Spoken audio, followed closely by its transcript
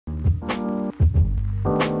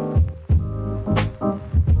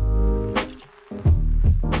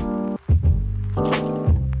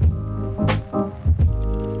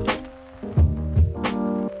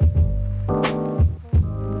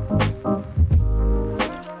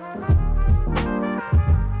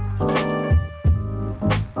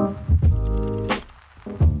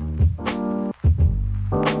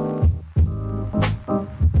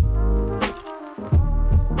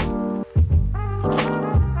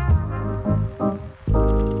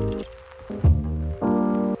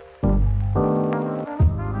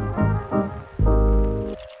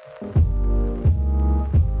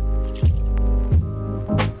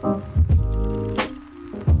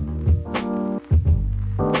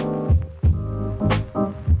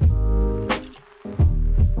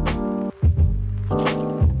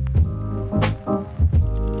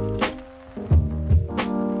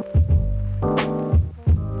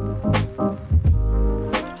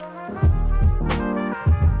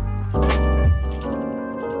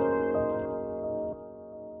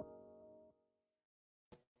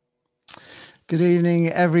Good evening,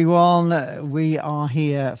 everyone. We are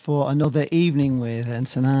here for another evening with, and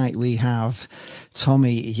tonight we have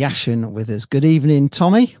Tommy Jaszczun with us. Good evening,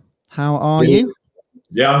 Tommy. How are you?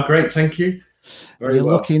 Yeah, I'm great, thank you. You're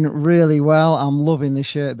looking really well. I'm loving the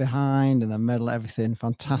shirt behind and the medal, everything.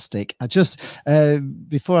 Fantastic. I just,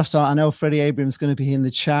 before I start, I know Freddie Abrams is going to be in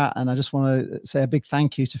the chat, and I just want to say a big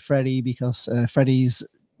thank you to Freddie because Freddie's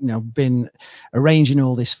been arranging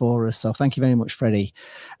all this for us. So thank you very much, Freddie.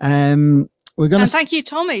 We're going to thank you,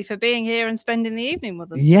 Tommy, for being here and spending the evening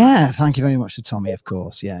with us. Yeah, thank you very much to Tommy, of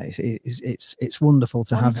course. Yeah, it's wonderful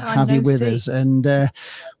to have you with us. And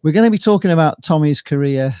we're going to be talking about Tommy's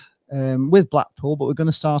career with Blackpool, but we're going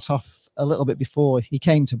to start off a little bit before he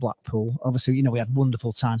came to Blackpool. Obviously, we had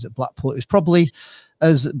wonderful times at Blackpool. It was probably,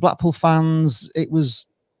 as Blackpool fans, it was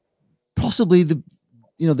possibly the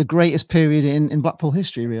greatest period in Blackpool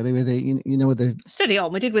history, really, with the steady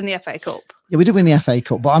on. We did win the FA Cup. Yeah, we did win the FA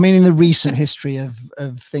Cup, but I mean in the recent history of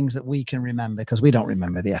things that we can remember, because we don't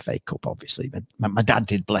remember the FA Cup, obviously, but my dad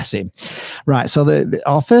did, bless him. Right, so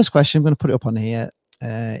our first question, I'm going to put it up on here,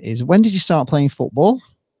 is when did you start playing football,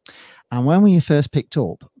 and when were you first picked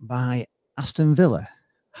up by Aston Villa?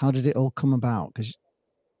 How did it all come about?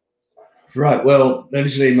 Right, well,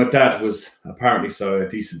 initially my dad was apparently a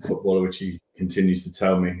decent footballer, which he continues to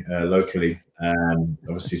tell me locally.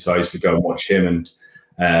 Obviously, so I used to go and watch him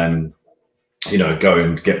and, go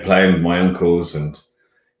and get playing with my uncles and,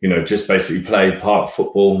 just basically play part of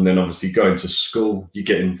football. And then obviously going to school, you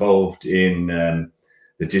get involved in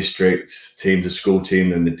the district team, the school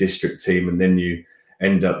team and the district team. And then you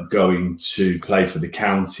end up going to play for the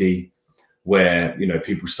county where,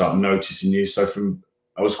 people start noticing you. So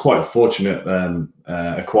I was quite fortunate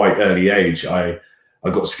at a quite early age. I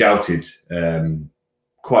got scouted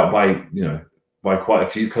quite by quite a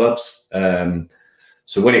few clubs.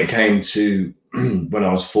 So when it came to when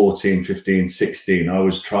I was 14, 15, 16, I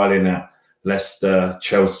was trialing at Leicester,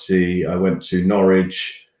 Chelsea. I went to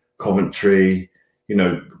Norwich, Coventry,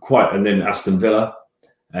 and then Aston Villa.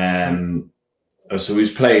 So we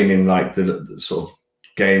was playing in like the sort of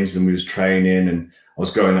games, and we was training, and I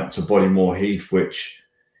was going up to Bodymoor Heath, which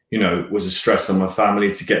was a stress on my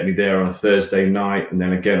family to get me there on a Thursday night, and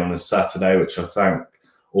then again on a Saturday, which I thank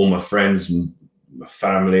all my friends and my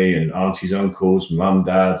family and aunties, uncles, mum,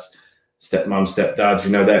 dads, stepmom,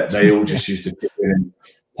 stepdads, they all just used to pick in and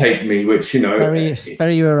take me, which,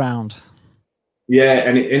 ferry you around. Yeah,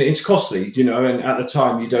 and it's costly, and at the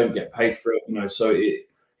time you don't get paid for it, so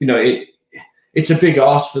it's a big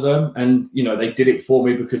ask for them, and, they did it for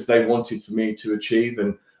me because they wanted for me to achieve.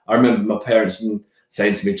 And I remember my parents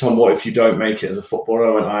saying to me, Tom, what if you don't make it as a footballer?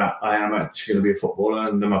 I went, I am actually going to be a footballer.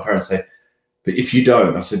 And then my parents say, but if you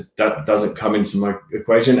don't, I said, that doesn't come into my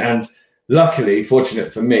equation. And luckily,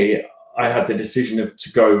 fortunate for me, I had the decision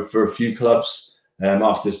to go for a few clubs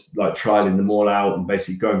after like trialing them all out and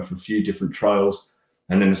basically going for a few different trials.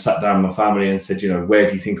 And then I sat down with my family and said, where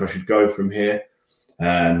do you think I should go from here?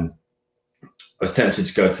 I was tempted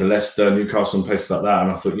to go to Leicester, Newcastle, and places like that.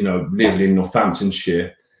 And I thought, living in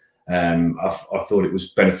Northamptonshire, I thought it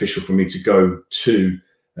was beneficial for me to go to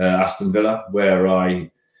Aston Villa, where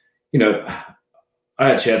I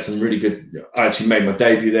actually had some really good. I actually made my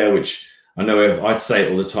debut there, which I know I'd say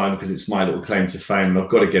it all the time because it's my little claim to fame, and I've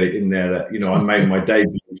got to get it in there that I made my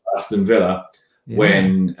debut for Aston Villa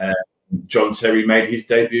when John Terry made his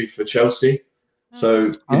debut for Chelsea. So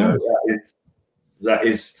that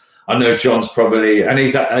is. I know John's probably, and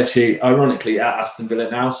he's actually ironically at Aston Villa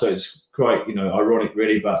now, so it's quite ironic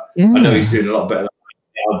really, but I know he's doing a lot better than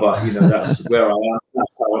now, but that's where I am.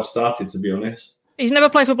 That's how I started, to be honest. He's never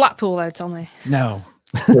played for Blackpool though, Tommy. No.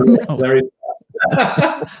 That's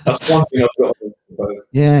one thing I've got.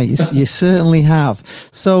 Yeah, you certainly have.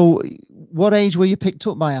 So what age were you picked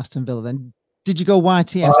up by Aston Villa then? Did you go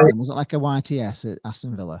YTS then? Was it like a YTS at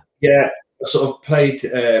Aston Villa? Yeah, I sort of played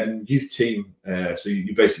youth team. So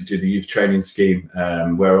you basically do the youth training scheme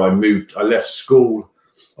where I left school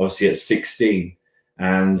obviously at 16,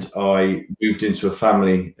 and I moved into a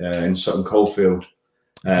family in Sutton Coldfield.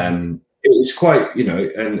 It was quite,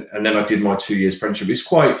 and then I did my 2 years apprenticeship. It's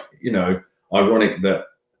quite, ironic that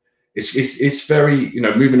it's very,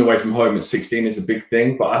 moving away from home at 16 is a big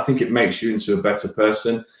thing, but I think it makes you into a better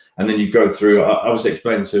person. And then you go through, I was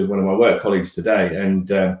explaining to one of my work colleagues today, and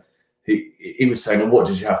he was saying, what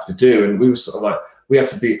did you have to do? And we were sort of like, we had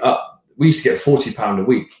to be up. We used to get £40 a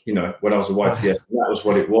week, when I was a YTS, and that was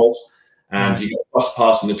what it was. And you got a bus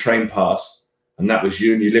pass and a train pass, and that was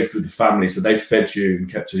you, and you lived with the family. So they fed you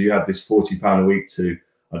and kept you. You had this £40 a week to,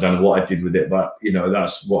 I don't know what I did with it, but,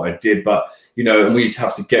 that's what I did. But, and we'd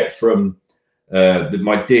have to get from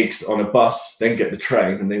my digs on a bus, then get the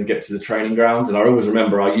train, and then get to the training ground. And I always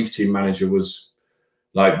remember our youth team manager was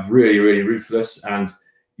like really, really ruthless, and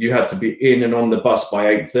you had to be in and on the bus by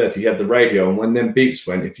 8:30. He had the radio, and when them beeps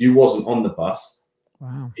went, if you wasn't on the bus,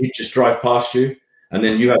 wow, he'd just drive past you, and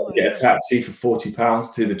then you had to get a taxi for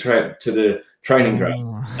 £40 to the training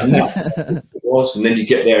ground. And that's what it was. And then you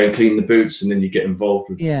get there and clean the boots, and then you get involved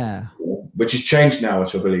with, which has changed now,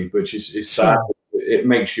 which I believe, which is sad. It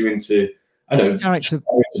makes you into, I don't know, character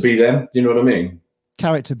to be them. Do you know what I mean?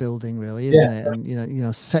 Character building, really, isn't it? And you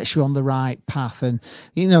know, sets you on the right path. And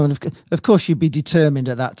and of course, you'd be determined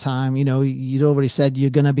at that time. You'd already said you're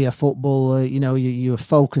going to be a footballer. You were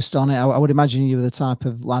focused on it. I would imagine you were the type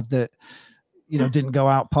of lad that didn't go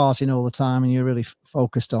out partying all the time, and you're really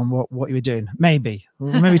focused on what you were doing. Maybe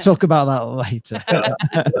we'll talk about that later.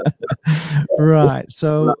 Right.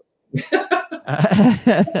 So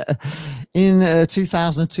in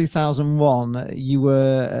 2000 and 2001, you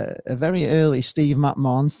were a very early Steve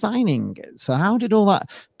McMahon signing. So how did all that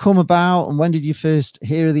come about, and when did you first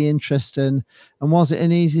hear of the interest, and was it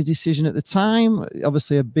an easy decision at the time?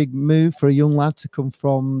 Obviously a big move for a young lad to come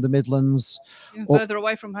from the Midlands further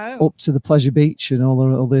away from home up to the Pleasure Beach and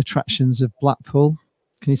all the attractions of Blackpool.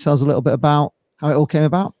 Can you tell us a little bit about how it all came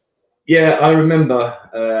about? Yeah, I remember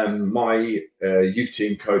my youth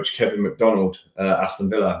team coach, Kevin McDonald, Aston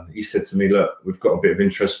Villa. He said to me, look, we've got a bit of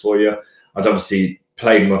interest for you. I'd obviously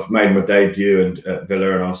made my debut at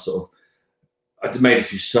Villa, and I was I made a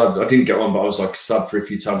few subs. I didn't get on, but I was like sub for a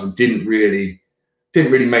few times and didn't really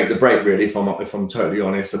make the break, really, if I'm totally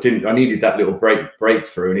honest. I needed that little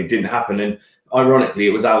breakthrough, and it didn't happen. And ironically,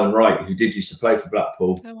 it was Alan Wright, who used to play for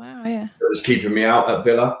Blackpool. Oh, wow, yeah. That was keeping me out at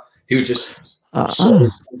Villa. He was just so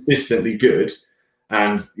consistently good,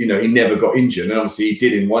 and he never got injured. And obviously he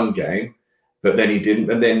did in one game, but then he didn't.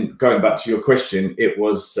 And then going back to your question, it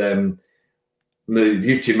was the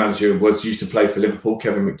youth team manager used to play for Liverpool,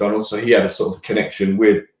 Kevin McDonald, so he had a sort of connection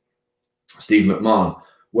with Steve McMahon,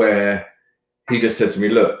 where he just said to me,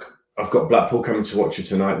 look, I've got Blackpool coming to watch you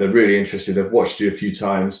tonight. They're really interested. They've watched you a few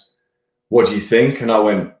times. What do you think? And I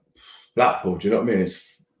went, Blackpool, do you know what I mean?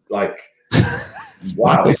 It's like,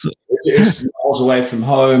 wow. It was miles away from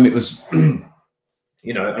home. It was, and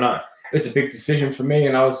it was a big decision for me.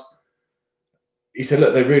 And he said,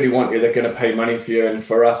 look, they really want you. They're going to pay money for you. And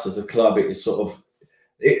for us as a club, it was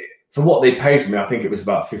for what they paid for me, I think it was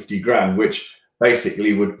about 50 grand, which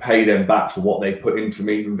basically would pay them back for what they put in for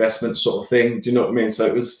me, investment sort of thing. Do you know what I mean? So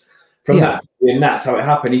it was from that, and that's how it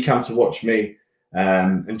happened. He came to watch me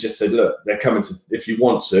and just said, look, they're coming to, if you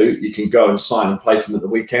want to, you can go and sign and play for them at the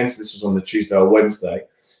weekend. So this was on the Tuesday or Wednesday.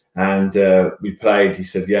 And we played. He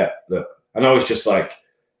said, yeah, look. And I was just like,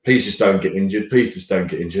 please just don't get injured. Please just don't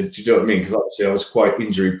get injured. Do you know what I mean? Because obviously I was quite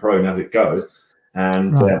injury prone as it goes.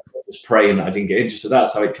 And I was praying that I didn't get injured. So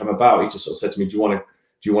that's how it came about. He just sort of said to me,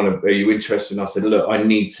 are you interested? And I said, look, I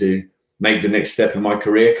need to make the next step in my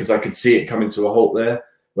career, because I could see it coming to a halt there,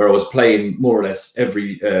 where I was playing more or less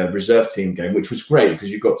every reserve team game, which was great because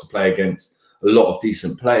you got to play against a lot of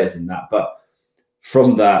decent players in that. But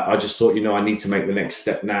from that, I just thought, I need to make the next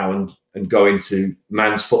step now and go into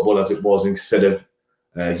man's football as it was, instead of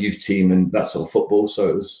youth team and that sort of football. So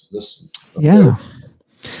it was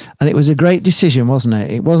And it was a great decision, wasn't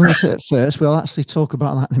it? It wasn't at first. We'll actually talk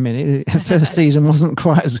about that in a minute. The first season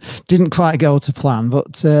didn't quite go to plan.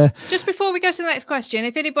 But just before we go to the next question,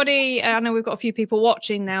 if anybody, I know we've got a few people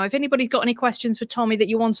watching now. If anybody's got any questions for Tommy that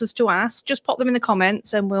you want us to ask, just pop them in the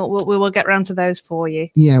comments, and we'll get round to those for you.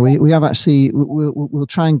 Yeah, we have actually. We'll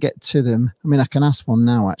try and get to them. I mean, I can ask one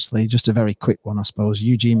now. Actually, just a very quick one, I suppose.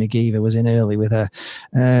 Eugene McGeever was in early with her.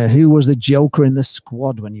 Who was the joker in the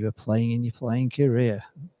squad when you were playing in your playing career?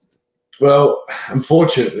 Well,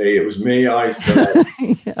 unfortunately, it was me. I thought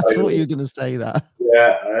you were going to say that.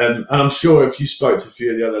 Yeah, and I'm sure if you spoke to a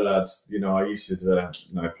few of the other lads, I used to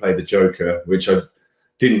play the joker, which I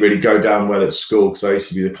didn't really go down well at school, because I used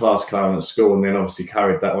to be the class clown at school, and then obviously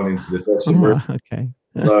carried that one into the dressing room. Okay.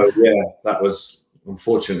 So yeah, that was,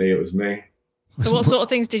 unfortunately, it was me. So what sort of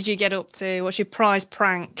things did you get up to? What's your prize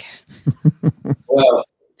prank? Well,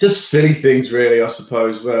 just silly things, really, I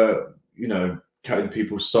suppose, where, cutting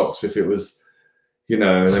people's socks if it was, and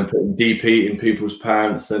then putting DP in people's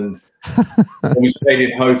pants. And when we stayed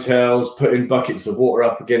in hotels, putting buckets of water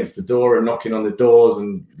up against the door and knocking on the doors,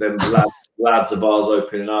 and then lads of ours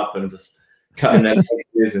opening up and just cutting their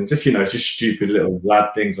faces, and just, just stupid little lad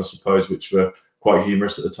things, I suppose, which were quite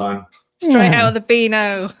humorous at the time. Straight out of the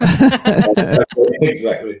Beano.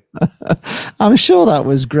 Exactly. I'm sure that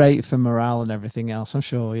was great for morale and everything else. I'm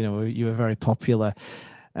sure, you were very popular.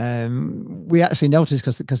 we actually noticed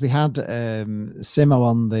because they had Simo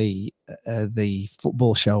on the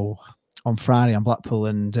football show on Friday on Blackpool,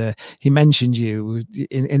 and he mentioned you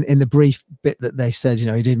in the brief bit that they said. You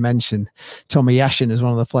know, he did mention Tommy Jaszczun as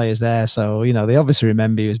one of the players there. So you know, they obviously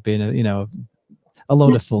remember you as being a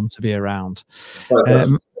load of fun to be around.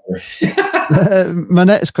 My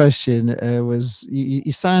next question was: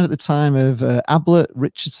 you signed at the time of Ablett,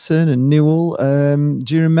 Richardson, and Newell.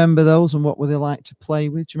 Do you remember those, and what were they like to play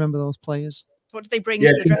with? Do you remember those players? What did they bring to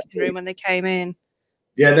the dressing room when they came in?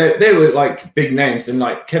 Yeah, they were like big names, and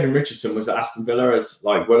like Kevin Richardson was at Aston Villa as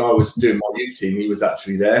like when I was doing my youth team, he was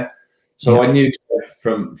actually there, so I knew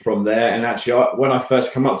from there. And actually, when I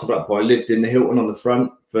first came up to Blackpool, I lived in the Hilton on the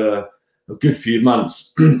front for a good few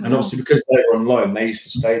months, and obviously because they were on loan, they used to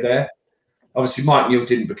stay there. Obviously, Mike Neal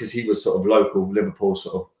didn't because he was sort of local Liverpool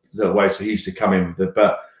sort of way, so he used to come in with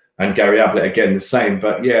and Gary Ablett again the same.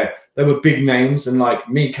 But yeah, they were big names, and like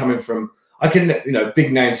me coming from.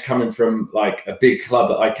 Big names coming from like a big club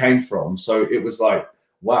that I came from. So it was like,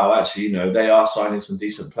 wow, actually, they are signing some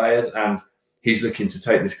decent players, and he's looking to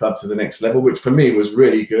take this club to the next level, which for me was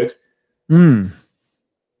really good.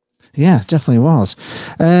 Yeah, definitely was.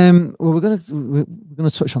 Well, we're gonna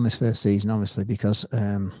touch on this first season, obviously, because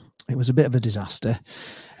it was a bit of a disaster.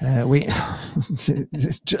 I've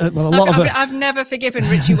never forgiven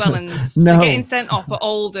Richie Wellens for getting sent off at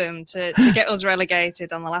Oldham to get us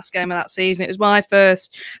relegated on the last game of that season. It was my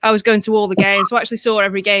first. I was going to all the games, so I actually saw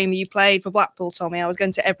every game you played for Blackpool, Tommy. I was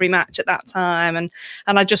going to every match at that time, and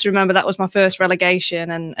I just remember that was my first relegation,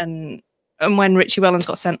 and when Richie Wellens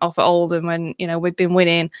got sent off at Oldham, when we'd been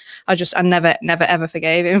winning, I never ever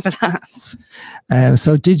forgave him for that.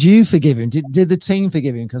 So did you forgive him? Did the team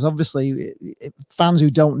forgive him? Because obviously, fans who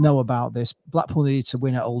don't know about this, Blackpool needed to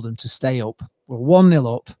win at Oldham to stay up. We're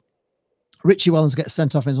 1-0 up. Richie Wellens gets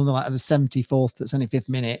sent off in something like the 74th to 75th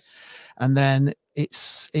minute, and then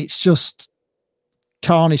it's just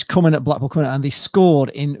carnage coming at Blackpool, and they scored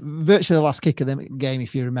in virtually the last kick of the game.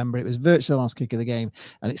 If you remember, it was virtually the last kick of the game,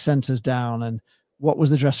 and it sent us down. And what was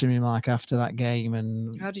the dressing room like after that game?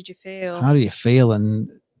 And how did you feel? How do you feel?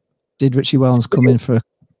 And did Richie Wellens come in for?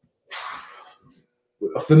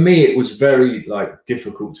 For me, it was very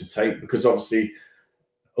difficult to take, because obviously,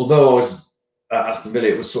 although I was at Aston Villa,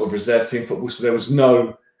 it was sort of reserve team football, so there was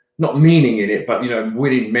not meaning in it, but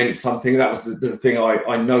winning meant something. That was the thing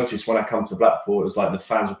I noticed when I come to Blackpool. It was like the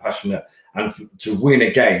fans were passionate, and to win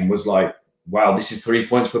a game was like, wow, this is 3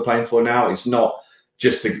 points we're playing for now. It's not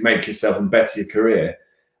just to make yourself and better your career.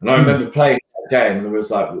 And I remember playing that game, and it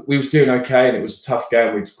was like we was doing okay, and it was a tough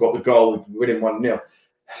game. We got the goal, we were winning 1-0,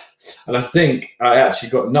 and I think I actually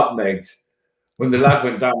got nutmegged when the lad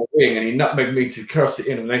went down the wing, and he nutmegged me to cross it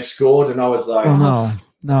in, and they scored, and I was like, oh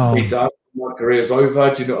no. My career's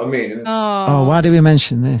over. Do you know what I mean? And, why do we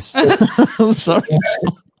mention this? Sorry.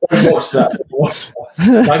 Watch that.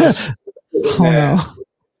 I just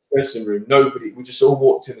dressing room. Nobody. We just all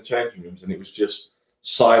walked in the changing rooms, and it was just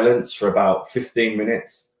silence for about 15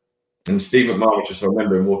 minutes. And Steve McMahon, I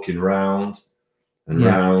remember him walking round and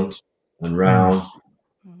round and round,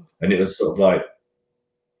 and it was sort of like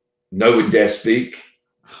no one dare speak.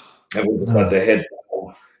 Everyone just had their head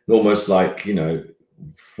down, almost like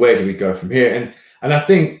where do we go from here? And I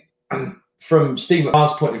think from Steve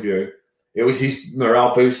McMahon's point of view, it was his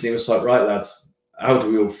morale boost, and he was like, right, lads, how do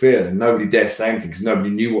we all feel? And nobody dared say anything because nobody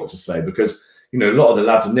knew what to say, because a lot of the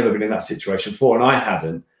lads had never been in that situation before, and I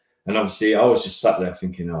hadn't. And obviously I was just sat there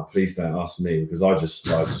thinking, oh, please don't ask me, because I just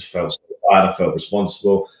felt so bad. I felt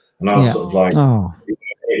responsible, and I was sort of like,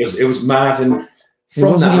 it was mad. And it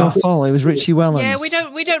wasn't your fault. It was Richie Wellens. Yeah, we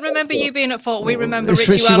don't remember you being at fault. We remember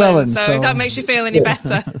Richie Wellens. So if that makes you feel any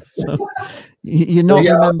better. So you're not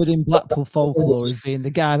remembered in Blackpool folklore as being the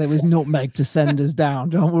guy that was nutmegged to send us down.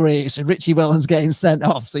 Don't worry, it's Richie Wellens getting sent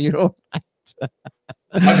off, so you're all right.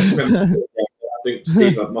 I just remember, I think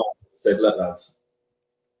Steve McMahon said, look, lads,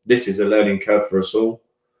 this is a learning curve for us all.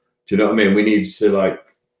 Do you know what I mean? We need to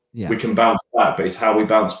we can bounce back, but it's how we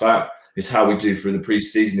bounce back. It's how we do through the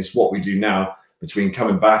pre-season. It's what we do now. Between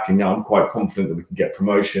coming back and now, I'm quite confident that we can get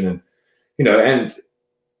promotion, and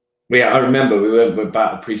I remember we went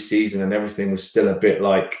back to pre-season and everything was still a bit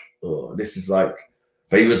like, oh, this is like,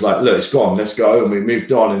 but he was like, look, it's gone, let's go, and we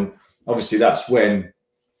moved on. And obviously that's when,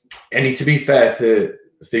 and to be fair to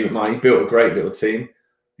Steve McMahon, he built a great little team.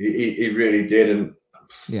 He really did, and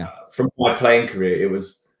from my playing career, it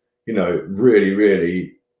was really,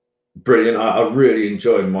 really brilliant. I really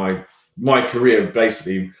enjoyed my career.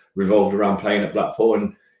 Basically revolved around playing at Blackpool,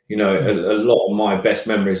 and a lot of my best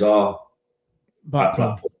memories are at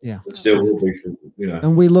Blackpool. Yeah, it still will be, you know.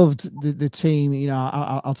 And we loved the team. You know,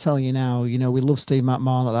 I'll tell you now. You know, we loved Steve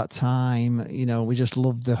McMahon at that time. You know, we just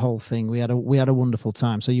loved the whole thing. We had a wonderful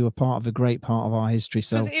time. So you were part of a great part of our history.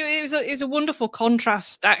 So it was a wonderful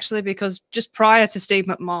contrast actually, because just prior to Steve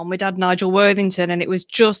McMahon, we'd had Nigel Worthington, and it was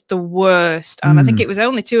just the worst. And I think it was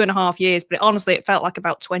only 2.5 years, but honestly, it felt like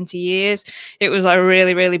about 20 years. It was like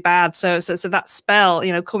really, really bad. So that spell,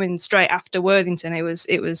 you know, coming straight after Worthington, it was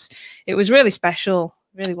really special.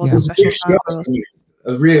 Really was a special time for us.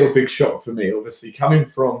 A real big shock for me, obviously coming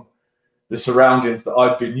from the surroundings that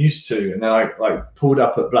I'd been used to, and then I like pulled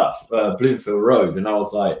up at Bloomfield Road, and I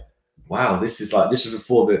was like, "Wow, this was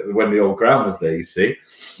before when the old ground was there." You see,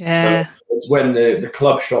 yeah. So it's when the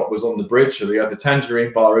club shop was on the bridge, so we had the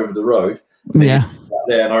Tangerine Bar over the road. Yeah,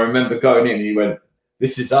 there, and I remember going in, and he went,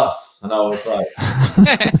 "This is us," and I was like,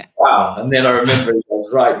 "Wow!" And then I remember he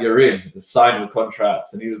was right, "You're in." The signing contract,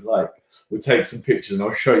 and he was like, "We'll take some pictures and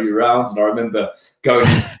I'll show you around." And I remember going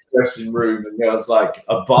into the dressing room, and there was like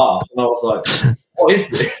a bar, and I was like, "What is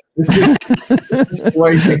this? This is the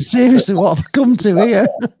way things." Seriously, what have I come to here?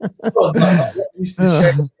 I was like, I used to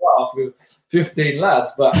share a bath with 15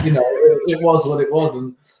 lads, but you know, it was what it was,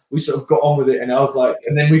 and we sort of got on with it. And I was like,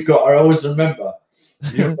 and then I always remember,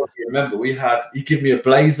 you probably remember, he gave me a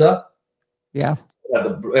blazer. Yeah.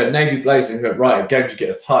 The navy blazer, and he went, "Right, again, you get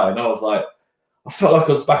a tie." And I was like, I felt like I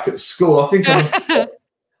was back at school. I think I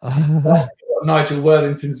was Nigel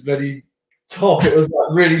Worthington's very top. It was like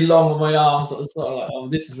really long on my arms. I was sort of like, "Oh,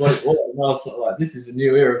 this is what it was." And I was sort of like, "This is a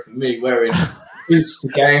new era for me, wearing boots to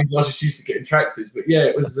games." I was just used to getting tracksuits. But yeah,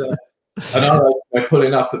 it was another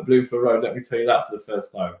pulling up at Bloomfield Road. Let me tell you that for the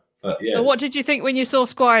first time. But yeah. So what did you think when you saw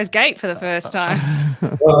Squires Gate for the first time?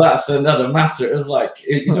 Well, that's another matter. It was like,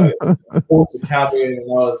 you know, water cabin, and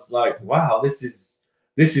I was like, "Wow, this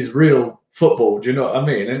is real football." Do you know what I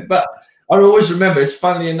mean? But I always remember, it's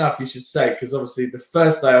funny enough, you should say, because obviously the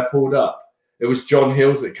first day I pulled up, it was John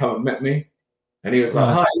Hills that come and met me, and he was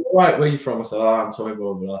like, "Hi, you all right? Where are you from?" I said, "Oh, I'm Tommy,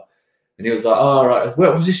 blah, blah, blah." And he was like, "Oh, all right.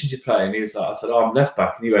 What position do you play?" And he was like, I said, "Oh, I'm left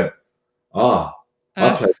back." And he went, "Ah,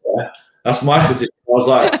 I play there. That's my position." I was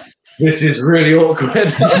like, "This is really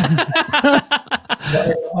awkward."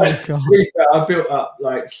 I built up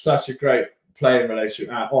like such a great playing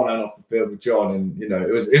relationship on and off the field with John, and you know,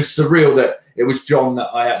 it was surreal that it was John that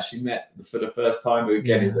I actually met for the first time, who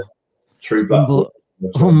again is a true Blackpool.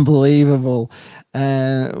 Unbelievable.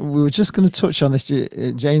 We were just going to touch on this.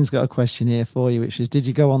 Jane's got a question here for you, which is, did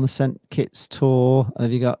you go on the St. Kitts tour?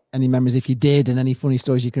 Have you got any memories, if you did, and any funny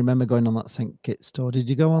stories you can remember going on that St. Kitts tour? Did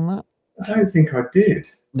you go on that? I don't think I did.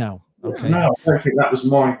 No. Okay. No, I don't think that was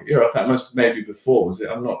my era. That must maybe before, was it?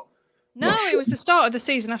 I'm not. No, it was the start of the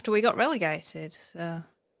season after we got relegated. So.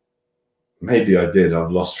 Maybe I did.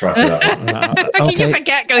 I've lost track of that. How can you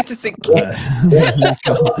forget going to St. Kitts?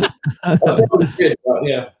 I probably did, but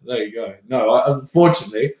yeah, there you go. No,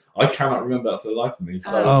 unfortunately, I cannot remember that for the life of me.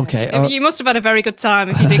 So. Okay. You must have had a very good time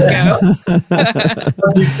if you did go.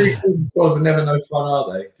 Tours are never no fun,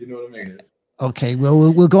 are they? Do you know what I mean? Okay, well,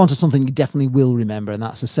 we'll go on to something you definitely will remember, and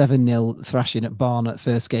that's a 7-0 thrashing at Barnet,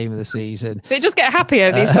 first game of the season. They just get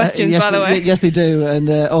happier, these questions, yes, by the way. Yes, they do. And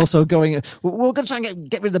also we're going to try and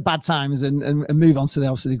get rid of the bad times and move on to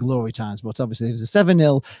the glory times. But obviously, there was a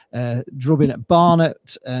 7-0 drubbing at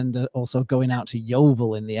Barnet, and also going out to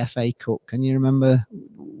Yeovil in the FA Cup. Can you remember,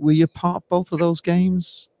 were you part of both of those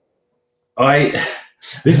games?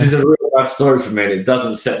 This is a real bad story for me, and it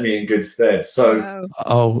doesn't set me in good stead. So,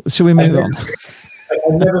 should we move on?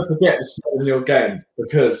 I'll never forget the 7-0 game,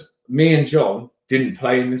 because me and John didn't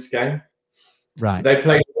play in this game. Right. They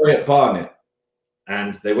played away at Barnet,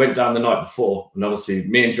 and they went down the night before. And obviously,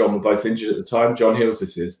 me and John were both injured at the time. John Hills,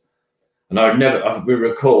 this is, and we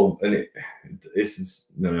recall, and this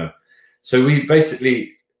is no. So we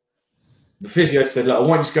basically, the physio said, "Look, I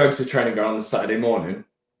want you to go to the training ground on the Saturday morning."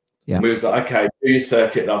 Yeah. And we was like, "Okay, do your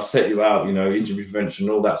circuit, I'll set you out, you know, injury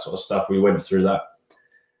prevention, all that sort of stuff." We went through that.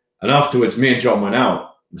 And afterwards, me and John went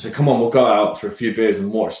out. We said, "Come on, we'll go out for a few beers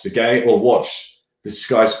and watch the game, or watch the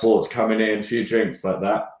Sky Sports coming in, a few drinks like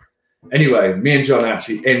that." Anyway, me and John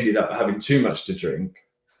actually ended up having too much to drink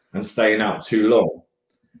and staying out too long.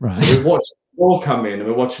 Right. So we watched the ball come in, and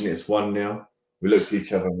we're watching it. It's 1-0. We looked at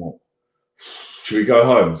each other and went, "Should we go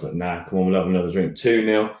home?" I was like, "Nah, come on, we'll have another drink."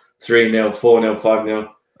 2-0, 3-0, 4-0, 5-0.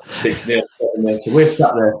 6-0, 7-0. So we're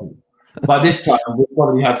sat there. By this time, we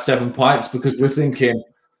probably had 7 pints, because we're thinking,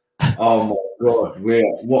 "Oh my God,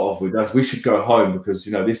 what have we done? We should go home, because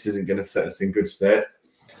you know this isn't going to set us in good stead."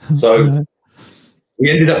 So we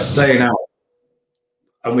ended up staying out,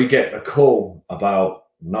 and we get a call about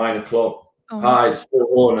 9 o'clock. "Hi, it's Phil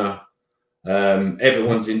Warner.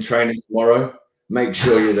 Everyone's in training tomorrow." make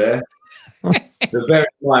sure you're there. The very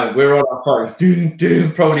time we're on our phones,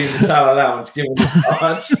 doom, probably in the Tower Lounge, giving the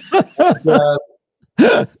charge.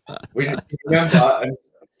 We remember, and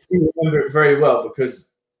we remember it very well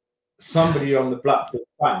because somebody on the Blackpool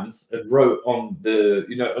fans had wrote on the,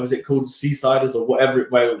 was it called Seasiders or whatever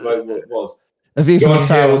it was? A view from the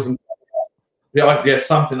tower. Yeah,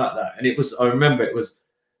 something like that. And it was, I remember it was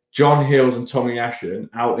John Hills and Tommy Jaszczun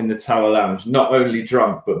out in the Tower Lounge, not only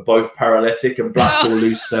drunk, but both paralytic, and Blackpool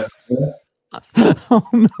lose 7. Oh,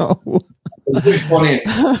 no. Right,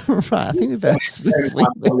 I think we better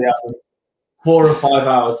 4 or 5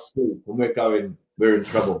 hours sleep, and we're in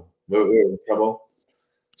trouble. We're in trouble.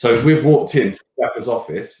 So we've walked into Gaffer's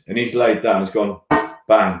office, and he's laid down, he's gone,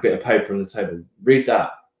 bang, bit of paper on the table. Read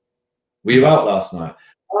that. Were you out last night?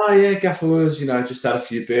 Oh, yeah, Gaffer was, just had a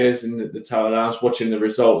few beers in the Tower Lounge, watching the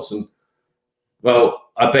results. And, well,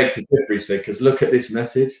 I beg to differ, he said, because look at this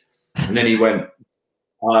message. And then he went,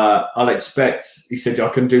 I'll expect, he said, I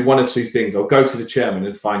can do 1 or 2 things. I'll go to the chairman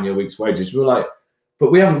and find your week's wages. We were like,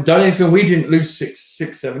 but we haven't done anything. We didn't lose 6,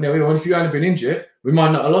 7. Well, if you hadn't been injured, we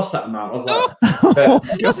might not have lost that amount. I was like,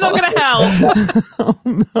 that's not going to help. Oh,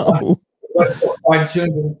 no. I find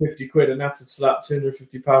 250 quid and had to slap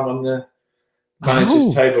 £250 on the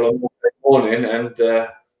manager's table on Monday morning, and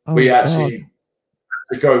we actually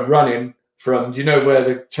had to go running from, where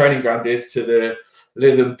the training ground is, to the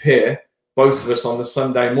Lytham Pier, both of us on the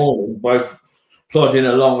Sunday morning, both plodding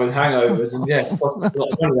along with hangovers, and lost a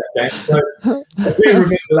lot of money that game. So I do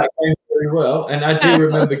remember that game very well, and I do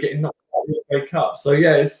remember getting knocked out of the FA Cup. So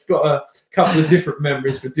it's got a couple of different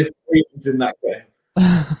memories for different reasons in that game.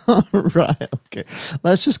 Right, okay.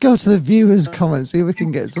 Let's just go to the viewers' comments, see if we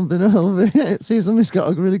can get something out of it. See if somebody's got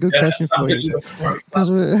a really good question for you, because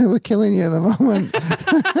we're killing you at the moment.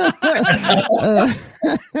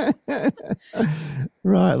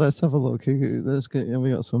 Right, let's have a look. Let's get.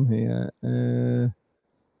 We got some here.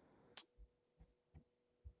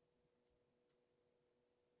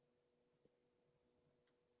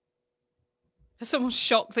 Someone's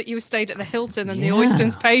shocked that you stayed at the Hilton and the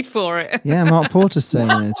Oystons paid for it. Yeah, Mark Porter's saying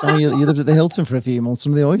it. Oh, you lived at the Hilton for a few months.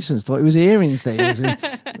 Some of the Oystons thought he was hearing things.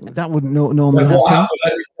 That wouldn't normally happen.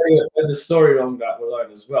 There's a story along that line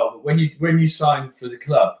as well. But when you sign for the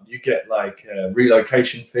club, you get like a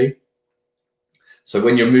relocation fee. So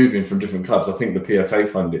when you're moving from different clubs, I think the PFA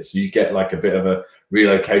fund it, so you get like a bit of a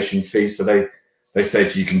relocation fee. So they say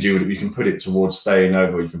to you, you can put it towards staying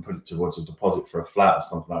over, or you can put it towards a deposit for a flat or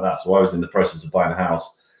something like that. So I was in the process of buying a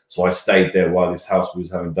house. So I stayed there while this house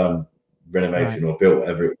was having done renovating or built,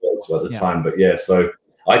 whatever it was at the time. But so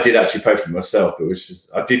I did actually pay for it myself, but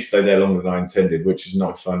I did stay there longer than I intended, which is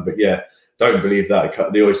not fun. But don't believe that.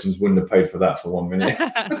 The Oystons wouldn't have paid for that for 1 minute.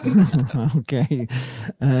 Okay.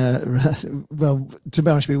 Well, to be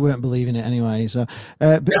honest, we weren't believing it anyway. So,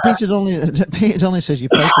 Peter Donnelly says you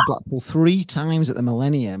played for Blackpool 3 times at the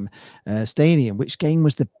Millennium Stadium. Which game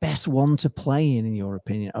was the best one to play in your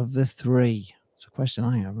opinion, of the 3? It's a question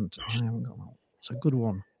I haven't got. It's a good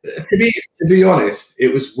one. To be honest,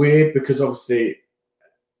 it was weird because obviously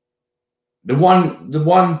the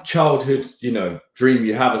one childhood, dream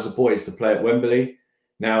you have as a boy is to play at Wembley.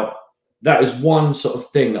 Now, that is one sort of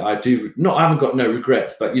thing that I do. I haven't got no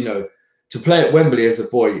regrets, but to play at Wembley as a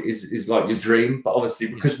boy is like your dream. But obviously,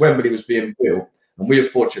 because Wembley was being built, and we were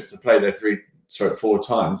fortunate to play there 4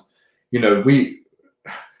 times, I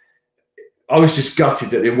was just gutted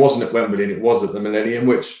that it wasn't at Wembley and it was at the Millennium.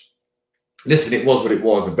 Which, listen, it was what it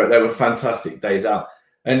was, but there were fantastic days out,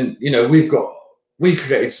 and we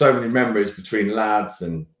created so many memories between lads,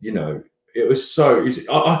 and it was so easy.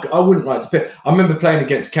 I wouldn't like to pick. I remember playing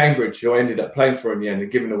against Cambridge, who I ended up playing for in the end,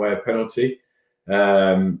 and giving away a penalty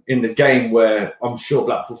in the game where I'm sure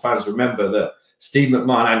Blackpool fans remember that Steve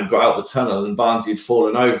McMahon hadn't got out the tunnel and Barnsley had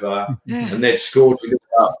fallen over, and they'd scored within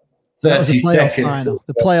about 30 seconds.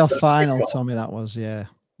 The playoff final, Tommy. That was It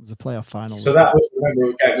was a playoff final. So that was the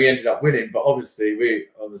memorable game. We ended up winning, but obviously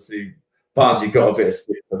Barnsley got a bit of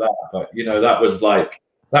stick for that, but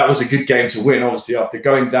that was a good game to win. Obviously, after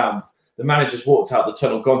going down, the managers walked out the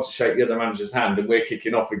tunnel, gone to shake the other manager's hand, and we're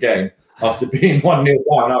kicking off a game after being 1-0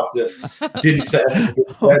 down. After didn't set us a good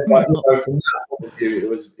stead, but from that point of view, it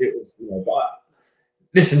was. But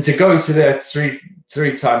listen, to go to there three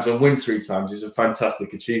times and win 3 times is a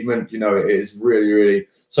fantastic achievement. It is really, really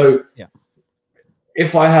so. Yeah.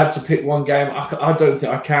 If I had to pick one game, I don't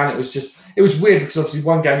think I can. It was weird because obviously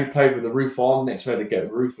one game you played with the roof on, next way the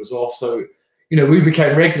roof was off. So, we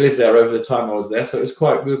became regulars there over the time I was there. So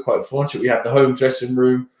we were quite fortunate. We had the home dressing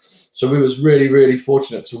room. So we was really, really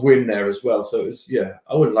fortunate to win there as well. So it was,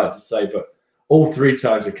 I wouldn't like to say, but all 3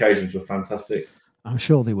 times occasions were fantastic. I'm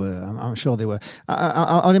sure they were. I'm sure they were.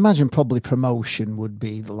 I'd imagine probably promotion would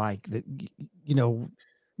be like the, you know,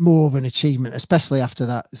 more of an achievement, especially after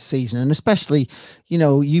that season, and especially, you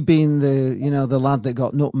know, you being the, you know, the lad that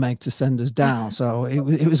got nutmeg to send us down. So it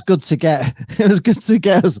was good to get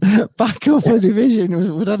us back up a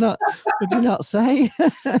division. Would you not say?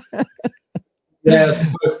 Yeah, I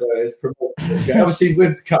suppose so. It's promotion. Obviously,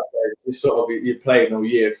 with cup days, you're playing all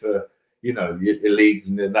year for, you know, your league,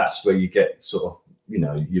 and then that's where you get sort of, you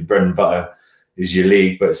know, your bread and butter is your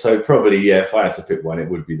league. But so probably, yeah, if I had to pick one, it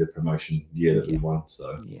would be the promotion year that we won.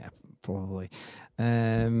 So yeah, probably.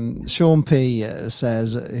 Sean P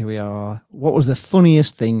says, here we are. What was the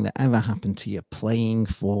funniest thing that ever happened to you playing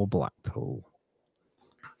for Blackpool?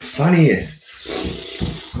 Funniest?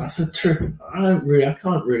 That's a trick. I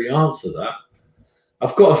can't really answer that.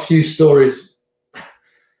 I've got a few stories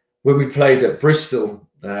when we played at Bristol.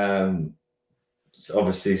 So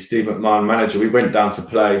obviously, Steve McMahon, manager, we went down to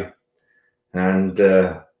play, and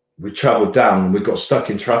we travelled down and we got stuck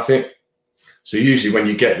in traffic. So usually when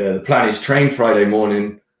you get there, the plan is train Friday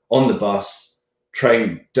morning on the bus,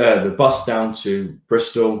 train the bus down to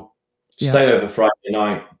Bristol, stay over Friday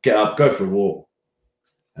night, get up, go for a walk,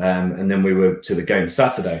 and then we were to the game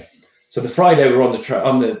Saturday. So the Friday we were on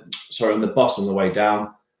the bus on the way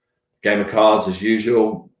down, game of cards as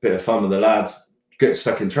usual, bit of fun with the lads, get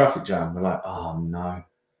stuck in traffic jam. We're like, oh no,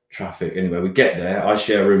 traffic. Anyway, we get there. I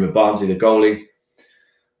share a room with Barnsley, the goalie.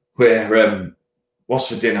 We're what's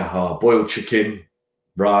for dinner? Oh, boiled chicken,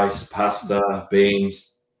 rice, pasta,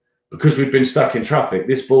 beans. Because we'd been stuck in traffic,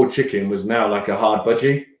 this boiled chicken was now like a hard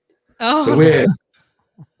budgie. Oh.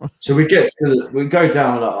 So we go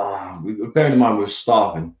down, we're like, bearing in mind we're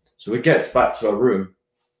starving. So we get back to our room.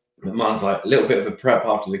 McMahon's like, a little bit of a prep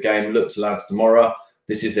after the game. Look to lads tomorrow.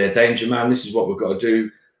 This is their danger man. This is what we've got to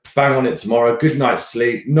do. Bang on it tomorrow. Good night's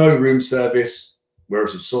sleep. No room service. We're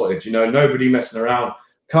sorted. You know, nobody messing around.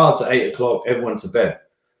 Cards at 8 o'clock. Everyone to bed.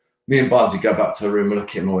 Me and Barnsley go back to our room. We look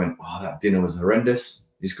at him and went, oh, that dinner was horrendous.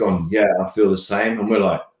 He's gone, yeah, I feel the same. And we're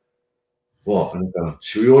like, what? And we're going,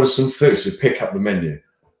 should we order some food? So we pick up the menu.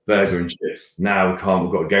 Burger and chips. Now we can't.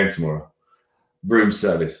 We've got a game tomorrow. Room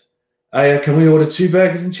service. Can we order 2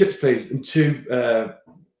 burgers and chips, please? And 2,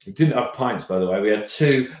 we didn't have pints, by the way. We had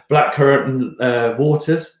 2 blackcurrant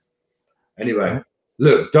waters. Anyway,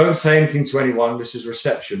 look, don't say anything to anyone. This is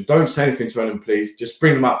reception. Don't say anything to anyone, please. Just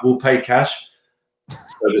bring them up. We'll pay cash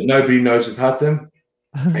so that nobody knows we've had them.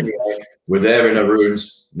 Anyway, we're there in our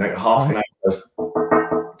rooms. Like half an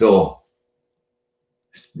hour. Door.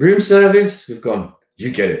 Room service. We've gone,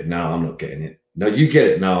 you get it. No, I'm not getting it. No, you get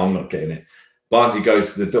it. No, I'm not getting it. Barnsley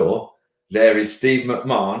goes to the door. There is Steve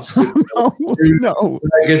McMahon,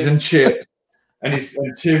 burgers and chips, and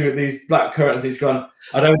 2 of these black curtains. He's gone,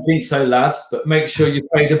 I don't think so, lads, but make sure you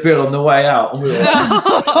pay the bill on the way out. And we were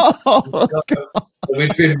like,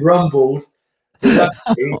 we've been rumbled.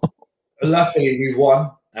 Luckily, we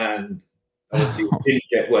won, and obviously we didn't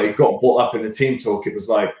get where he got brought up in the team talk. It was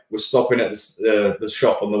like, we're stopping at the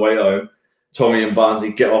shop on the way home. Tommy and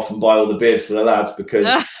Barnsley get off and buy all the beers for the lads because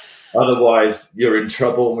otherwise you're in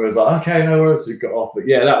trouble. And we was like, okay, no worries. We got off. But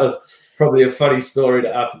yeah, that was probably a funny story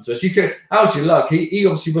that happened to us. How's your luck? He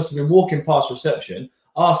obviously must have been walking past reception,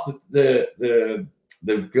 asked the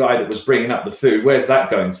guy that was bringing up the food, where's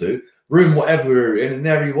that going to? Room whatever we were in, and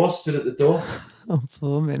there he was, stood at the door. Oh,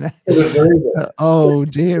 poor minute. Oh,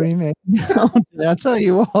 dearie me. I tell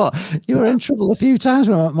you what, you were in trouble a few times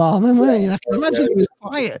with McMahon, weren't you? I can imagine he was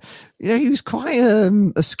quite, he was quite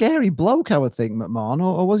a scary bloke, I would think, McMahon,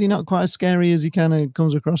 or was he not quite as scary as he kind of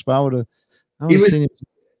comes across? But I would have seen him.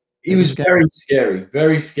 He was very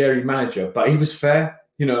scary manager, but he was fair.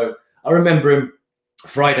 You know, I remember him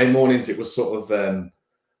Friday mornings, it was sort of,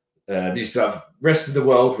 they used to have Rest of the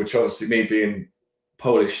World, which obviously me being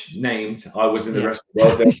Polish named, I was in the Rest of the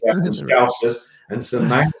World. There were some Scousers and some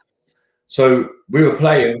Manx. So we were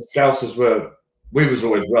playing. Scousers we was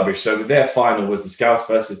always rubbish. So their final was the Scouse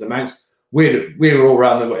versus the Manx. We were all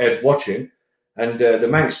around the edge watching, and the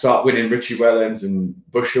Manx start winning. Richie Wellens and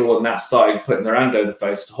Bushell and that started putting their hand over the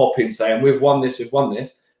face, hopping, saying, "We've won this, we've won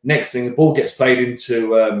this." Next thing, the ball gets played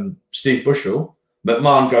into Steve Bushell.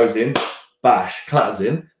 McMahon goes in, bash, clatters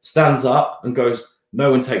in, stands up and goes, "No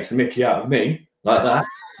one takes the mickey out of me." Like that.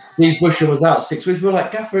 Steve Bushell was out 6 weeks. We were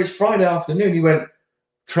like, Gaffer, it's Friday afternoon. He went,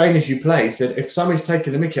 train as you play. He said, if somebody's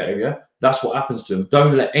taking the mickey out of you, that's what happens to them.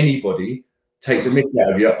 Don't let anybody take the mickey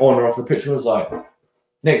out of you on or off the pitch. I was like,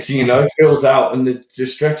 next thing you know, Phil's out and the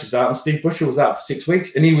stretcher's out, and Steve Bushell was out for 6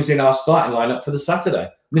 weeks, and he was in our starting lineup for the Saturday.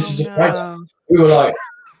 This is a Friday. We were like,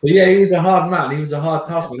 well, yeah, he was a hard man. He was a hard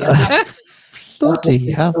taskman. Bloody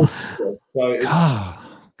hell. So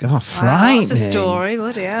God, frightening. That's a story,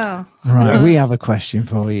 bloody hell. Right, we have a question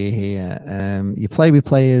for you here. You play with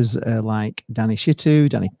players like Danny Jaszczun,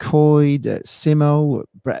 Danny Coyd, Simo,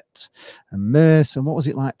 Brett and Merce. And what was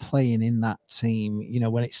it like playing in that team? You know,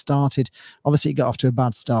 when it started, obviously it got off to a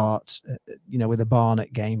bad start, you know, with the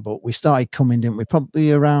Barnet game, but we started coming, didn't we?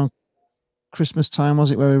 Probably around Christmas time, was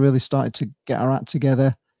it, where we really started to get our act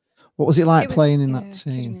together? What was it like playing in that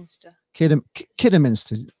team?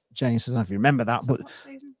 Kidderminster. James, I don't know if you remember that, but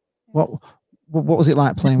what was it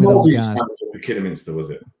like playing with those guys? Kidderminster, was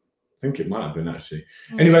it? I think it might have been, actually.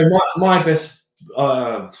 Anyway, my best,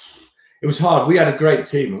 it was hard. We had a great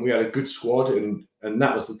team and we had a good squad, and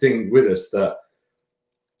that was the thing with us, that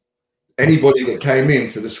anybody that came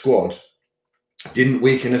into the squad didn't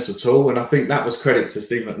weaken us at all. And I think that was credit to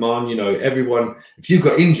Steve McMahon. You know, everyone, if you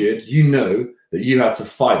got injured, you know that you had to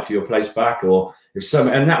fight for your place back, or if some,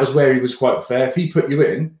 and that was where he was quite fair. If he put you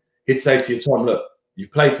in, he'd say to you, Tom, look, you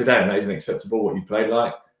played today and that isn't acceptable what you've played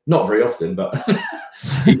like. Not very often, but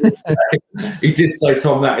he did say,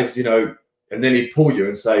 Tom, that is, you know, and then he'd pull you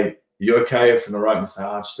and say, you okay? Everything all right? And say,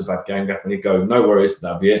 just a bad game, Gaff. And he'd go, no worries,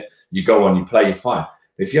 that'll be it. You go on, you play, you're fine.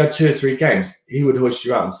 If you had 2 or 3 games, he would hoist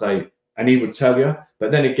you out and say, and he would tell you.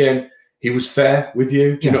 But then again, he was fair with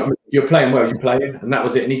you. Do you know what I mean? You're playing well, you're playing, and that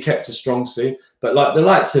was it. And he kept a strong C. But like the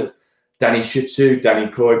likes of Danny Jaszczun,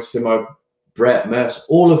 Danny Coyd, Simo, Brett, Merce,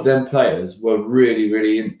 all of them players were really,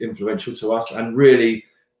 really influential to us, and really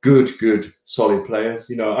good, solid players.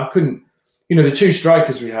 You know, I couldn't, you know, the 2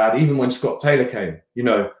 strikers we had, even when Scott Taylor came, you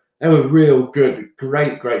know, they were real good,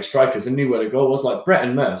 great strikers and knew where the goal was. Like Brett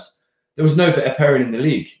and Merce, there was no better pairing in the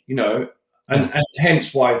league, you know, and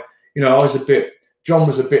hence why, you know, John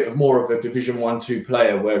was a bit more of a Division 1-2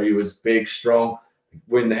 player, where he was big, strong,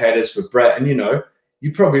 win the headers for Brett. And, you know,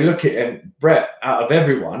 you probably look at him, Brett, out of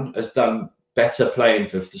everyone, has done better playing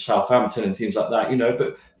for Southampton and teams like that, you know,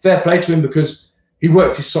 but fair play to him, because he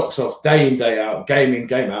worked his socks off day in, day out, game in,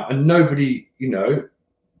 game out, and nobody, you know,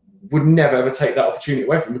 would never ever take that opportunity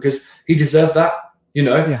away from him, because he deserved that, you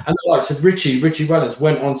know. And the likes of Richie Wellens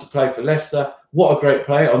went on to play for Leicester. What a great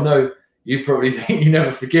player. I know you probably think you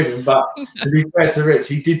never forgive him, but to be fair to Rich,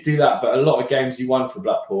 he did do that. But a lot of games he won for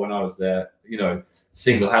Blackpool when I was there, you know,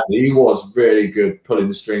 single-handedly. He was really good pulling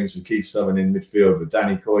the strings with Keith Southern in midfield, with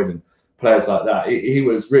Danny Coyd and players like that.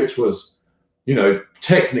 Rich was, you know,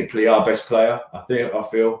 technically our best player, I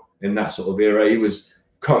feel, in that sort of era. He was,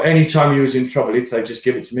 anytime he was in trouble, he'd say, just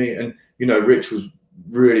give it to me. And, you know, Rich was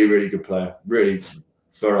really good player, really,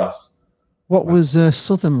 for us. What was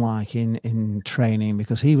Southern like in training?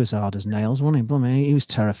 Because he was hard as nails, wasn't he? Blimey, he was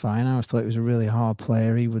terrifying. I always thought he was a really hard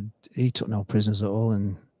player. He took no prisoners at all.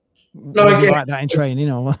 And was he like that in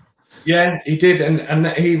training, or? Yeah, he did. And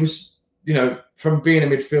he was, you know, from being a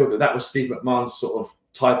midfielder, that was Steve McMahon's sort of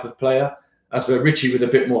type of player. As for Richie with a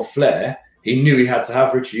bit more flair, he knew he had to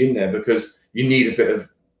have Richie in there, because you need a bit of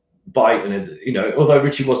bite. And, you know, although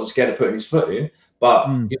Richie wasn't scared of putting his foot in, but,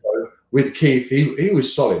 you know, with Keith, he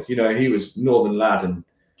was solid. You know, he was Northern lad and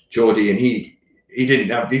Geordie, and he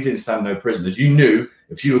didn't stand no prisoners. You knew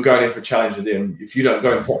if you were going in for a challenge with him, if you don't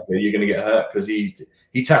go in properly, you're going to get hurt, because he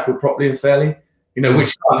tackled properly and fairly. You know,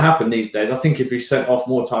 which can't happen these days. I think he'd be sent off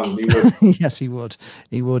more times than he would. Yes, he would.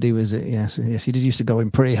 He was, yes, he did used to go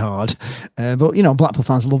in pretty hard. But, you know, Blackpool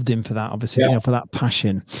fans loved him for that, obviously, you know, for that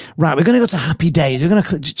passion. Right, we're going to go to happy days. We're going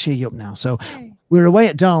to cheer you up now. So we were away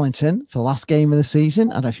at Darlington for the last game of the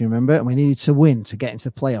season. I don't know if you remember, and we needed to win to get into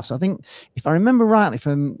the playoffs. I think, if I remember rightly,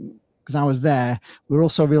 because I was there, we were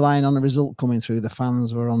also relying on a result coming through. The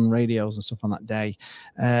fans were on radios and stuff on that day.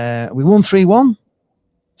 We won 3-1.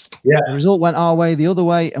 Yeah, the result went our way, the other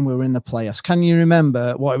way, and we were in the playoffs. Can you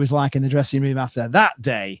remember what it was like in the dressing room after that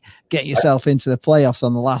day, getting yourself into the playoffs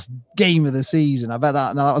on the last game of the season? I bet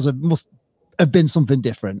that must have been something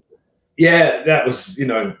different. Yeah, that was, you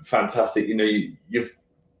know, fantastic. You know,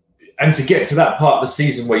 and to get to that part of the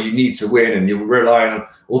season where you need to win, and you're relying on,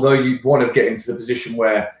 although you want to get into the position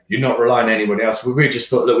where you're not relying on anyone else, we just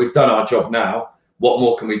thought, look, we've done our job now. What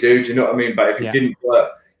more can we do? Do you know what I mean? But if it didn't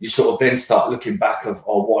work, you sort of then start looking back of,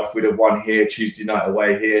 oh, what if we'd have won here, Tuesday night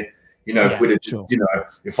away here? You know, if we'd have, you know,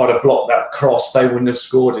 if I'd have blocked that cross, they wouldn't have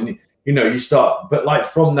scored. And, you know, you start, but like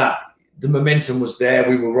from that, the momentum was there.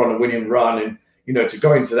 We were on a winning run. And, you know, to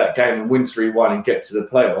go into that game and win 3-1 and get to the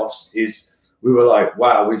playoffs we were like,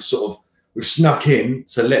 wow, we've snuck in.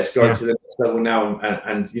 So let's go to the next level now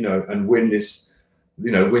and, you know, and win this,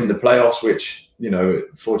 you know, win the playoffs, which, you know,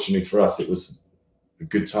 fortunately for us, it was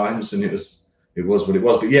good times, and it was what it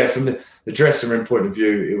was. But yeah, from the dressing room point of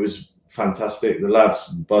view, it was fantastic. The lads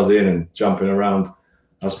buzzing and jumping around.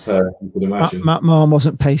 as per you could imagine. Matt Moore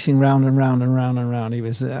wasn't pacing round and round and round and round. He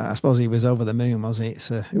was, I suppose, he was over the moon, wasn't he?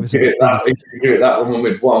 It was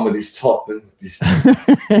that one with his top and his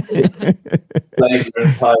blazer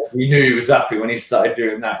and ties. You knew he was happy when he started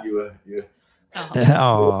doing that. You were.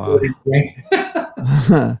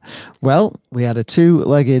 Well, we had a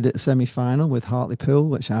two-legged semi-final with Hartlepool,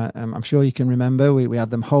 which I'm sure you can remember. We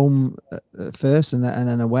had them home first and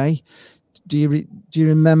then away. Do you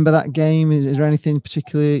remember that game? Is there anything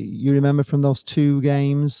particular you remember from those two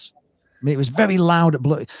games? I mean, it was very loud at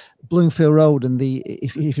Bloomfield Road, and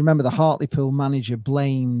if you remember, the Hartlepool manager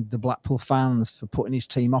blamed the Blackpool fans for putting his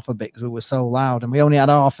team off a bit because we were so loud, and we only had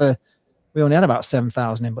about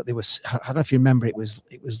 7,000 in, but there was, I don't know if you remember, it was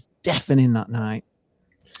deafening that night.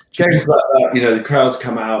 Games like that, the crowds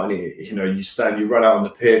come out and you run out on the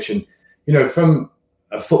pitch, and from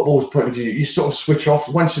a football's point of view, you sort of switch off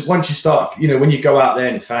once you start. When you go out there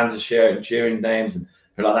and the fans are cheering names and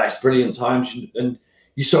like that, it's brilliant times, and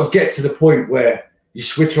you sort of get to the point where you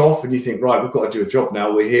switch off and you think, right, we've got to do a job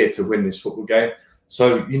now. We're here to win this football game.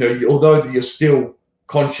 So although you're still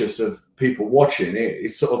conscious of people watching,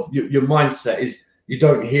 it's sort of your mindset is you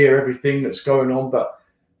don't hear everything that's going on, but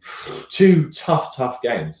two tough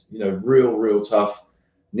games. Real tough,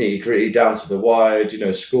 nitty gritty, down to the wire.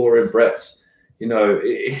 Scoring Brett's.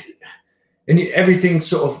 Everything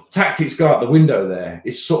sort of tactics go out the window there.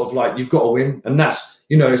 It's sort of like you've got to win, and that's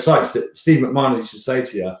it's like Steve McMahon used to say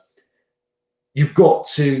to you, you've got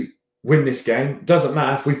to win this game. It doesn't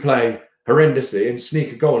matter if we play horrendously and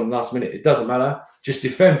sneak a goal in the last minute. It doesn't matter. Just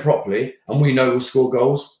defend properly, and we know we'll score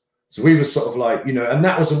goals. So we were sort of like, and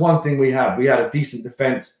that was the one thing we had. We had a decent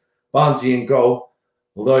defence. Barnsley in goal,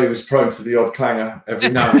 although he was prone to the odd clanger every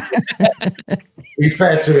now and then. To be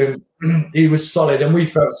fair to him, he was solid, and we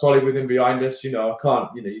felt solid with him behind us. You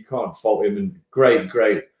can't fault him,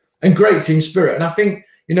 and great team spirit. And I think,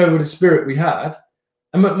 with the spirit we had,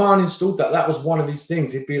 and McMahon installed that. That was one of his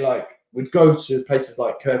things. He'd be like, we'd go to places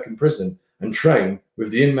like Kirk and Prison and train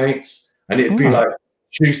with the inmates, and it'd be like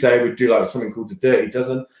Tuesday we'd do like something called the Dirty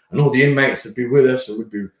Dozen, and all the inmates would be with us, and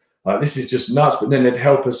we'd be like, this is just nuts. But then they'd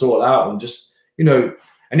help us all out, and just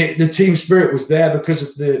and the team spirit was there because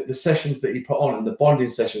of the sessions that he put on and the bonding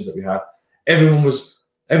sessions that we had. Everyone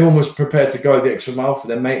was prepared to go the extra mile for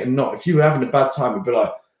their mate, and not if you were having a bad time, we'd be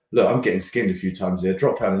like, look, I'm getting skinned a few times here.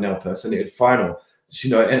 Drop down and help us, and it'd final.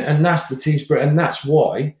 And that's the team spirit, and that's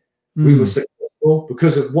why we were successful,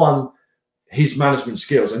 because of one, his management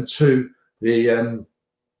skills, and two, the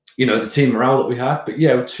the team morale that we had. But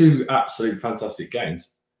yeah, two absolute fantastic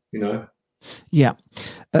games. Yeah.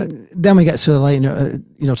 Then we get to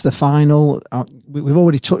to the final. We've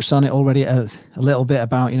already touched on it already a little bit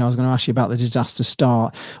about, I was going to ask you about the disaster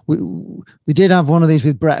start. We did have one of these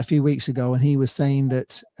with Brett a few weeks ago, and he was saying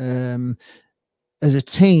that as a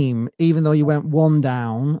team, even though you went one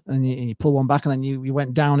down and you pulled one back, and then you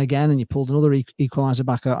went down again and you pulled another equaliser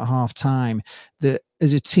back at half time, that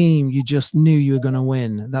as a team, you just knew you were going to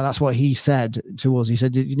win. That's what he said to us. He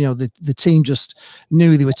said, the team just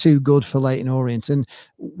knew they were too good for Leyton Orient. And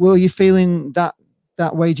were you feeling that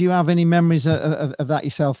way? Do you have any memories of that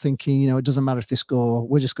yourself, thinking, it doesn't matter if they score,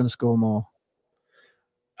 we're just going to score more?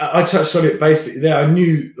 I touched on it basically there.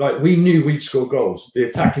 We knew we'd score goals. The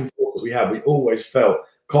attacking force that we had, we always felt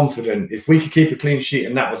confident. If we could keep a clean sheet,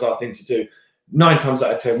 and that was our thing to do, 9 times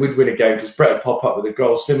out of 10, we'd win a game, because Brett would pop up with a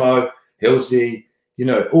goal. Simo, Hilsey,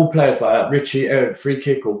 all players like that, Richie, free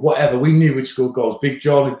kick or whatever, we knew we'd score goals. Big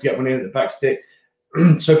John would get one in at the back stick.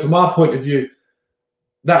 So from our point of view,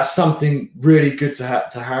 that's something really good to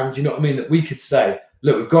hand. You know what I mean? That we could say,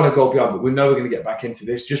 look, we've got a goal behind, but we know we're going to get back into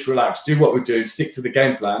this. Just relax, do what we're doing, stick to the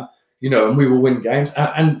game plan, and we will win games.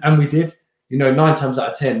 And we did. 9 times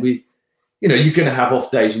out of 10, you're going to have off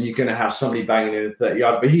days, and you're going to have somebody banging in a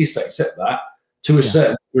 30-yard. But he used to accept that to a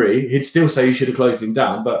certain degree. He'd still say you should have closed him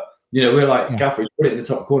down. But, we're like, Gaffer, put it in the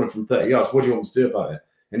top corner from 30 yards. What do you want us to do about it?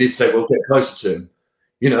 And he'd say, well, get closer to him.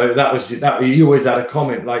 That was that. You always had a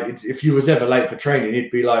comment. Like, if you was ever late for training,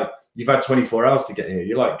 he'd be like, you've had 24 hours to get here.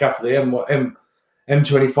 You're like, Gaffer, the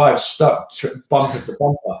M25 stuck bumper to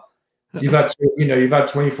bumper. You've had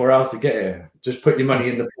 24 hours to get here. Just put your money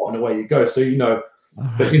in the pot and away you go. So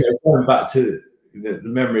but going back to the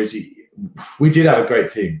memories, we did have a great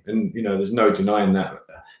team, and there's no denying that.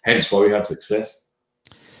 Hence why we had success.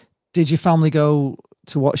 Did your family go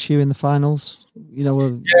to watch you in the finals?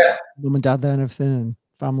 Mum and dad there and everything, and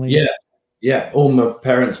family. Yeah. All my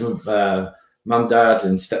parents, my mum, dad,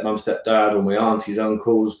 and stepmom, stepdad, all my aunties,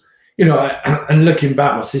 uncles. And looking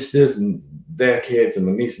back, my sisters and their kids and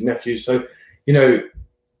my niece and nephews. So, my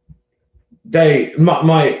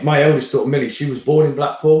eldest daughter, Millie, she was born in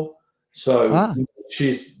Blackpool. So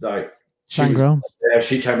she's like, she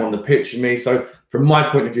came on the pitch with me. So from my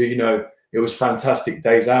point of view, you know, it was fantastic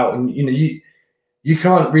days out, and you know, you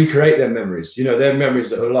can't recreate their memories. You know, their memories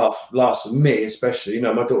that will last for me, especially. You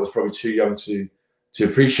know, my daughter's probably too young to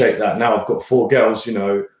appreciate that. Now I've got 4 girls.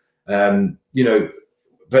 You know,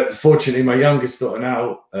 but fortunately, my youngest daughter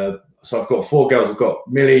now. So I've got 4 girls. I've got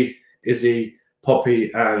Millie, Izzy,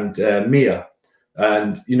 Poppy, and Mia.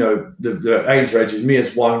 And you know, the age ranges.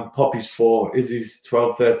 Mia's 1, Poppy's 4, Izzy's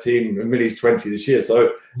 12, 13, and Millie's 20 this year.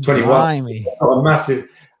 So 21. Not a massive.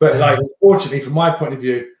 But like, unfortunately, from my point of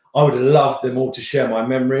view, I would have loved them all to share my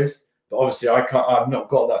memories, but obviously I've not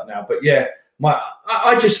got that now. But yeah,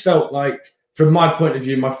 I just felt like, from my point of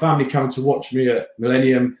view, my family coming to watch me at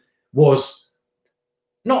Millennium was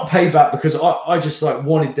not payback, because I just like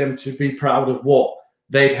wanted them to be proud of what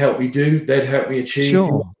they'd helped me do, they'd helped me achieve.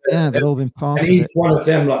 Sure, yeah, they'd all been part of it. And each one of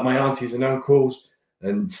them, like my aunties and uncles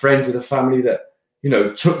and friends of the family that, you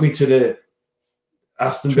know, took me to the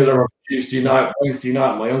Aston Villa on Tuesday night, Wednesday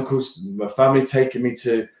night, my uncles, my family taking me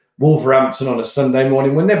to Wolverhampton on a Sunday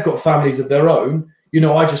morning when they've got families of their own. You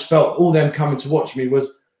know, I just felt all them coming to watch me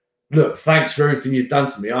was, look, thanks for everything you've done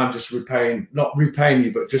to me. I'm just not repaying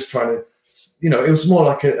you, but just trying to, you know, it was more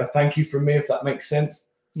like a thank you from me, if that makes sense.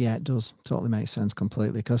 Yeah, it does. Totally makes sense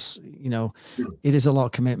completely, because, you know, it is a lot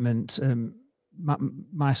of commitment.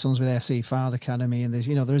 My son's with FC Fard Academy, and there's,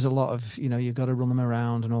 you know, there is a lot of, you know, you've got to run them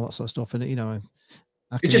around and all that sort of stuff. And, you know,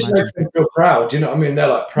 it just makes them feel proud. You know what I mean? They're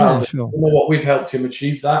like proud. You know what, we've helped him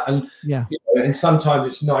achieve that. And yeah, you know, and sometimes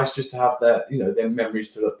it's nice just to have their, you know, their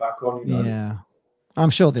memories to look back on. You know? Yeah. I'm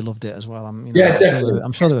sure they loved it as well. I'm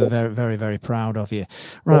sure they were very, very, very proud of you.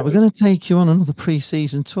 Right, we're going to take you on another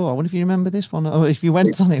pre-season tour. I wonder if you remember this one, or if you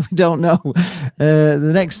went on it. We don't know.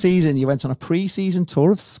 The next season, you went on a pre-season tour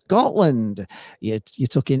of Scotland. You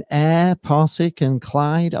took in Ayr, Partick, and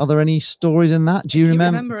Clyde. Are there any stories in that? Do you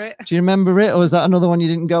remember it? Do you remember it, or is that another one you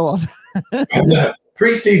didn't go on? No,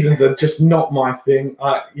 pre-seasons are just not my thing.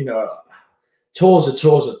 You know. Tours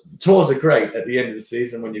are great at the end of the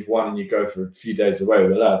season when you've won and you go for a few days away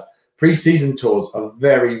with the lads. Pre-season tours are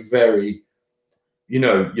very, very, you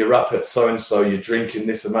know, you're up at so-and-so, you're drinking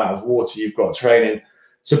this amount of water, you've got training.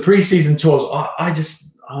 So pre-season tours, I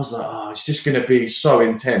was like, oh, it's just going to be so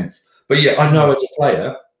intense. But yeah, I know as a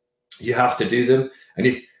player, you have to do them. And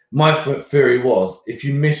if my theory was, if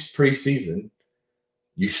you missed pre-season,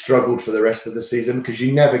 you struggled for the rest of the season, because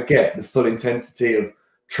you never get the full intensity of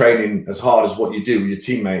training as hard as what you do with your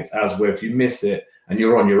teammates, as where if you miss it and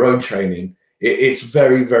you're on your own training, it's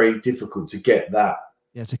very, very difficult to get that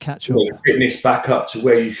to catch up, fitness back up to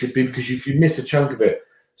where you should be, because if you miss a chunk of it.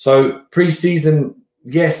 So pre-season,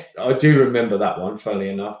 yes, I do remember that one, funnily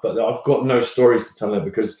enough, but I've got no stories to tell her,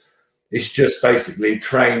 because it's just basically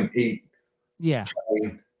train, eat,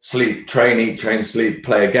 train, sleep, train, eat, train, sleep,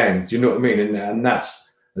 play a game. Do you know what I mean? And that's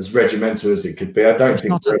as regimental as it could be. I don't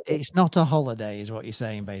think it's not a holiday, is what you're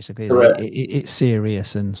saying, basically. It's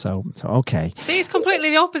serious, and so okay. See, it's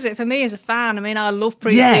completely the opposite for me as a fan. I mean, I love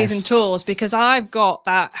pre-season tours, because I've got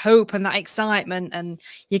that hope and that excitement, and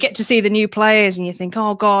you get to see the new players, and you think,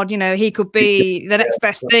 oh God, you know, he could be the next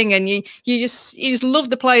best thing, and you just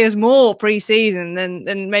love the players more pre-season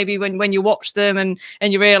than maybe when you watch them and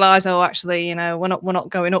you realise, oh, actually, you know, we're not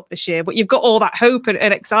going up this year. But you've got all that hope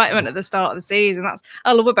and excitement at the start of the season.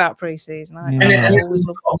 I love about pre-season. And everyone's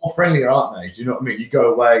more friendlier, aren't they? Do you know what I mean? You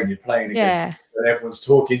go away and you're playing against them, and everyone's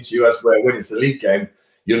talking to you, as where when it's a league game,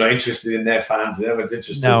 you're not interested in their fans, and everyone's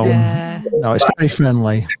interested. No, it's very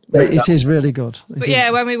friendly. It is really good. But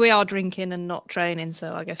yeah, when we are drinking and not training,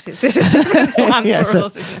 so I guess it's a different slang for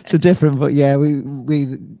us, isn't it? It's a different, but yeah, we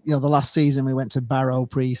you know, the last season we went to Barrow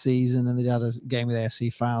pre-season, and they had a game with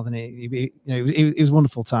AFC Fylde, and it was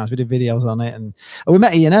wonderful times. We did videos on it, and we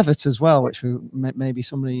met Ian Everett as well, which maybe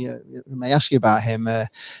somebody may ask you about him,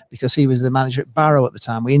 because he was the manager at Barrow at the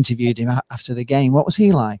time. We interviewed him after the game. What was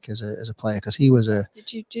he like as a player? Because he was a.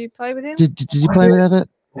 Did you play with him? Did you play with Everett?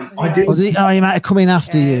 I did. He might have come in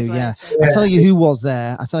after you. Yeah. I'll tell you who was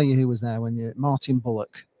there. When Martin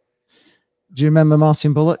Bullock. Do you remember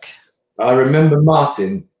Martin Bullock? I remember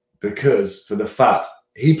Martin because for the fact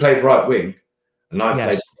he played right wing and I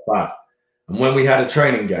played back. And when we had a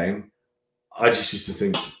training game, I just used to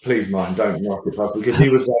think, please, Martin, don't knock it past, because he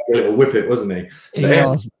was like a little whippet, wasn't he?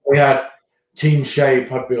 So we had team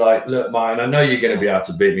shape. I'd be like, look, Martin, I know you're going to be able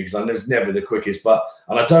to beat me, because I know it's never the quickest,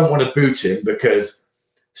 and I don't want to boot him, because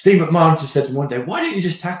Steve McMahon just said to me one day, why don't you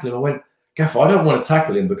just tackle him? I went, Gaffer, I don't want to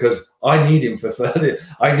tackle him, because I need him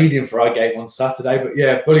for our game on Saturday. But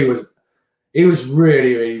yeah, Bully was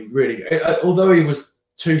really, really, really good. Although he was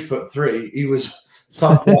 2'3", he was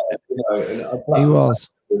something, you know. And he was.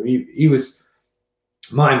 He was.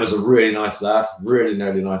 Mine was a really nice lad, really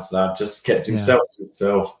nice lad. Just kept himself to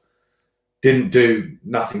himself. Didn't do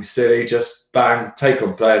nothing silly. Just bang, take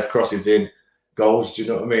on players, crosses in, goals. Do you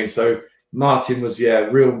know what I mean? So Martin was,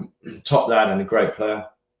 real top lad and a great player.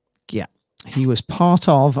 Yeah, he was part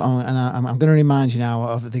of, and I'm going to remind you now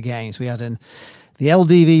of the games we had in the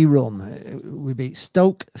LDV run. We beat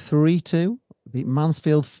Stoke 3-2, beat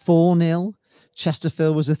Mansfield 4-0.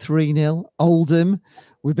 Chesterfield was a 3-0. Oldham,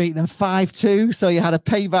 we beat them 5-2. So you had a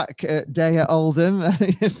payback day at Oldham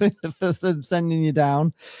for them sending you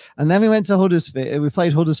down. And then we went to Huddersfield. We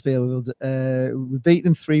played Huddersfield. We beat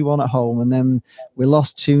them 3-1 at home. And then we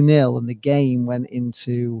lost 2-0. And the game went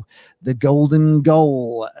into the golden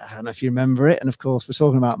goal. I don't know if you remember it. And of course, we're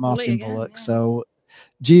talking about Martin Bullock. Yeah. So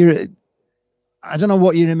I don't know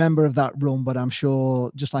what you remember of that run, but I'm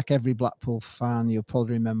sure, just like every Blackpool fan, you'll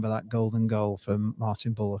probably remember that golden goal from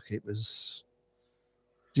Martin Bullock. It was.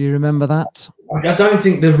 Do you remember that? I don't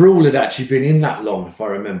think the rule had actually been in that long, if I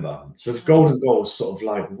remember. So the golden goal was sort of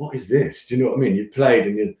like, what is this? Do you know what I mean? You played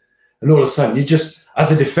and all of a sudden, you just,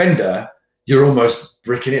 as a defender, you're almost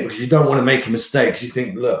bricking it because you don't want to make a mistake. You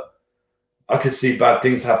think, look, I could see bad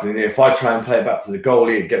things happening here. If I try and play it back to the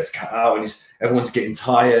goalie, it gets cut out and everyone's getting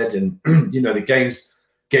tired. And, the game's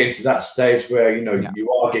getting to that stage where,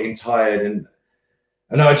 you are getting tired.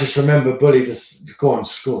 And I just remember Bully just go on,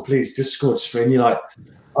 score, please, just score. And you're like,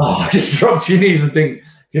 oh, I just dropped to your knees and think,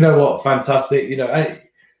 you know what, fantastic.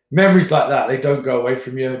 Memories like that, they don't go away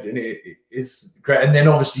from you. And it is great. And then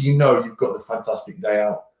obviously, you've got the fantastic day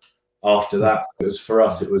out after that. So for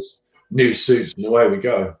us, it was new suits and away we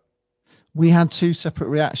go. We had two separate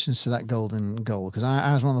reactions to that golden goal because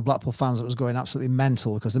I was one of the Blackpool fans that was going absolutely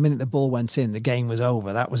mental because the minute the ball went in, the game was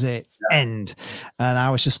over. That was it, end. And I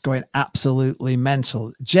was just going absolutely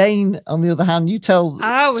mental. Jane, on the other hand, you tell.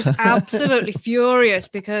 I was absolutely furious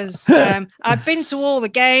because I've been to all the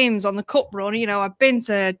games on the cup run. I've been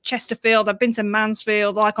to Chesterfield, I've been to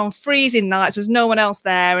Mansfield, like on freezing nights, there was no one else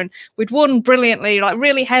there. And we'd won brilliantly, like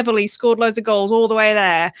really heavily, scored loads of goals all the way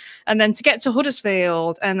there. And then to get to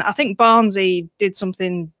Huddersfield, and I think Barnsley did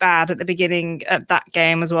something bad at the beginning of that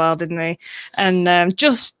game as well, didn't they? And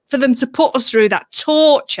just for them to put us through that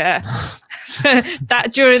torture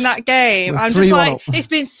that during that game, I'm just like, it's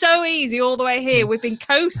been so easy all the way here. We've been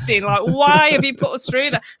coasting. Like, why have you put us through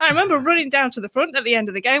that? I remember running down to the front at the end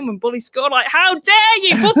of the game when Bully scored, like, how dare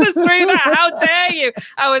you put us through that? How dare you?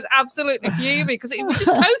 I was absolutely fuming because we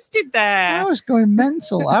just coasted there. I was going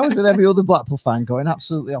mental. I was with every other Blackpool fan going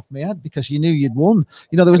absolutely off my head because you knew you'd won.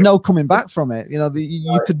 There was no coming back from it.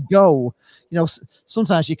 You could go.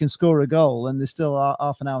 Sometimes you can score a goal and there's still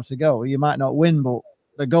half an hour to go. You might not win, but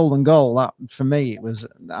the golden goal, that for me, it was.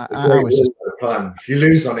 I was just. If you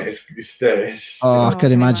lose on it, it's I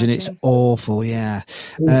could imagine it's awful. Yeah,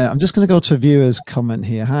 I'm just going to go to a viewer's comment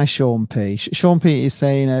here. Hi, Sean P. Sean P is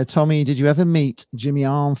saying, Tommy, did you ever meet Jimmy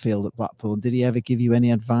Armfield at Blackpool? Did he ever give you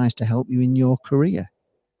any advice to help you in your career?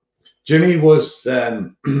 Jimmy was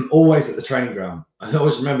always at the training ground. I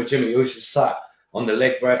always remember Jimmy. He always just sat on the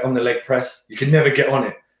leg press. You could never get on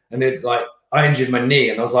it, and it like. I injured my knee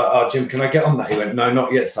and I was like, oh, Jim, can I get on that? He went, no,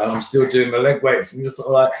 not yet, son. I'm still doing my leg weights. And just sort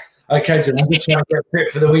of like, okay, Jim, I'm just trying to get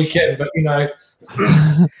fit for the weekend. But,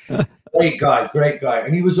 great guy.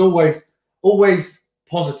 And he was always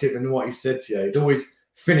positive in what he said to you. He'd always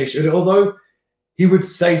finish. And although he would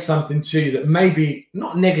say something to you that maybe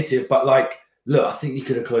not negative, but like, look, I think you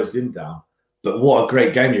could have closed him down. But what a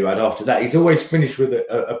great game you had after that. He'd always finish with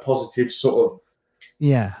a positive sort of,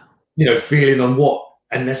 feeling on what,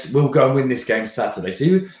 and we'll go and win this game Saturday. So,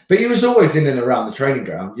 he was always in and around the training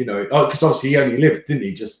ground, because obviously he only lived, didn't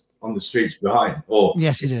he, just on the streets behind, or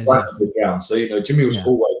yes, he did. Right on the ground. So Jimmy was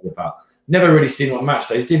always about. Never really seen him on match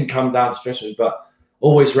days. Didn't come down to dressing rooms, but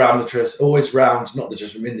always round the dress, always round, not the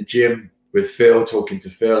dressing room, in the gym with Phil, talking to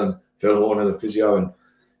Phil and Phil Horner, the physio, and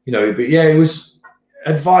but yeah, it was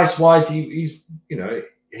advice wise. He's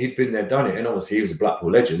he'd been there, done it, and obviously he was a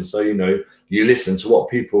Blackpool legend. So you listen to what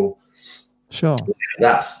people. Sure.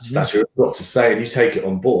 That's what you've got to say, and you take it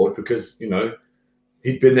on board because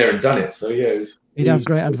he'd been there and done it. So yeah, he'd have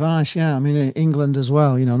great advice. Yeah, I mean England as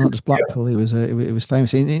well. Not just Blackpool. He was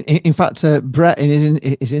famous. In fact, Brett in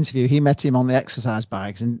his interview, he met him on the exercise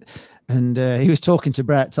bikes, and he was talking to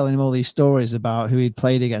Brett, telling him all these stories about who he'd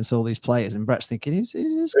played against, all these players, and Brett's thinking, who's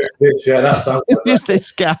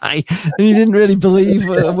this guy? And he didn't really believe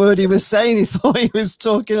a word he was saying. He thought he was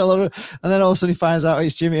talking a lot of, and then all of a sudden he finds out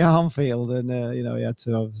it's Jimmy Armfield, and he had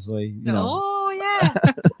to obviously, Oh yeah.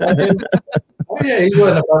 Oh yeah, he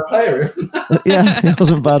wasn't a bad player. Yeah, he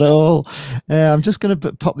wasn't bad at all. I'm just going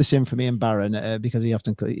to pop this in for me and Baron because he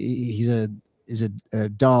often he's is a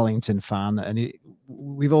Darlington fan, and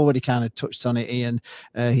we've already kind of touched on it, Ian.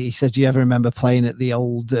 He says, do you ever remember playing at the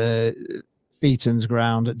old Beaton's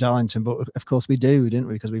ground at Darlington? But of course we do, didn't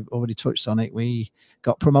we? Because we've already touched on it. We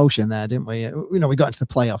got promotion there, didn't we? We got into the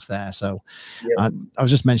playoffs there. So yeah. I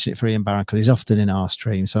was just mentioning it for Ian Barron because he's often in our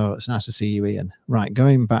stream. So it's nice to see you, Ian. Right,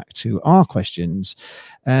 going back to our questions.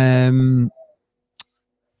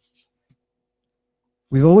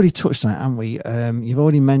 We've already touched on it, haven't we? You've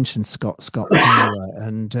already mentioned Scott Taylor,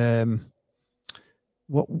 and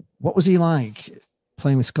what was he like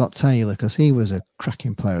playing with Scott Taylor? Because he was a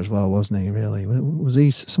cracking player as well, wasn't he? Really, was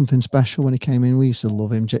he something special when he came in? We used to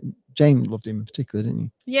love him. Jane loved him in particular, didn't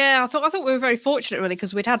you? Yeah, I thought we were very fortunate, really,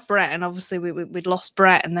 because we'd had Brett, and obviously we'd lost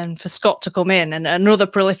Brett, and then for Scott to come in and another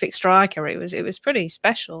prolific striker, it was pretty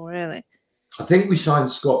special, really. I think we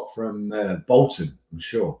signed Scott from Bolton, I'm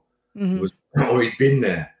sure. Mm-hmm. Or he'd been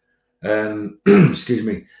there. Excuse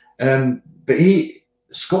me. But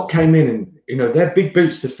Scott came in, and they're big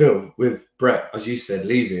boots to fill with Brett, as you said,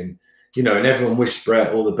 leaving. And everyone wished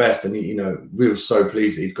Brett all the best, and we were so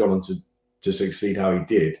pleased that he'd gone on to succeed how he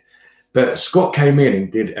did. But Scott came in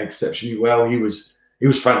and did exceptionally well. He was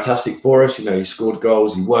fantastic for us. He scored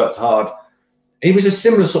goals. He worked hard. He was a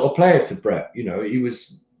similar sort of player to Brett. He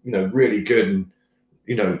was really good,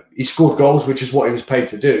 and he scored goals, which is what he was paid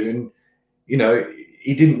to do. And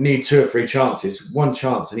he didn't need 2 or 3 chances. One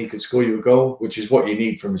chance and he could score you a goal, which is what you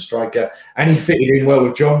need from a striker. And he fitted in well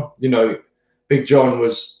with John. Big John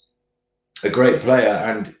was a great player,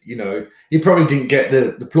 and he probably didn't get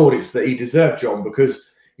the plaudits that he deserved, John, because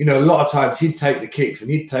a lot of times he'd take the kicks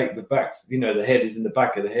and he'd take the backs. The head is in the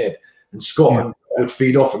back of the head, and Scott would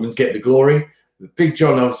feed off him and get the glory. But Big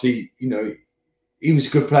John, obviously, he was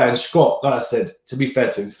a good player, and Scott, like I said, to be fair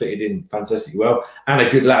to him, fitted in fantastically well, and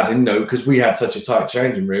a good lad. because we had such a tight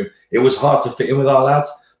changing room, it was hard to fit in with our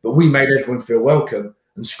lads, but we made everyone feel welcome,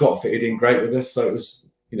 and Scott fitted in great with us. So it was,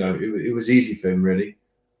 it was easy for him, really.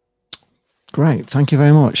 Great, thank you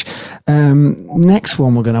very much. Next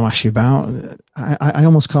one we're going to ask you about. I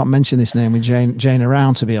almost can't mention this name with Jane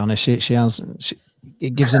around, to be honest.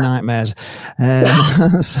 It gives her nightmares.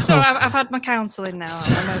 So I've had my counselling now.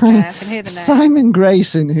 I'm okay. I can hear the name. Simon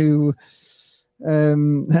Grayson, who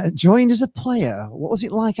joined as a player. What was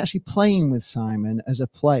it like actually playing with Simon as a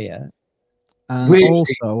player? And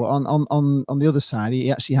also on the other side,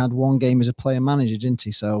 he actually had one game as a player manager, didn't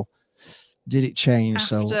he? So did it change?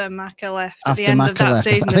 After Macca left, at the end of that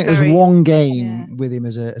season, I think there was one game with him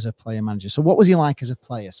as a player manager. So what was he like as a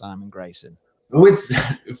player, Simon Grayson?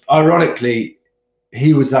 Ironically,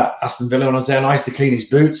 he was at Aston Villa when I was there, and I used to clean his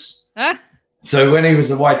boots. Huh? So when I was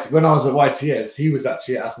at YTS, he was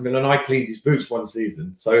actually at Aston Villa, and I cleaned his boots one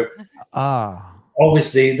season. So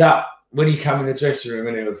obviously that when he came in the dressing room,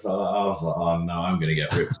 and I was like, oh no, I'm going to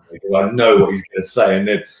get ripped. I know what he's going to say, and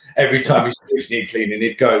then every time his boots need cleaning,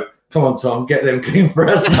 he'd go, "Come on, Tom, get them clean for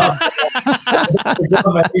us."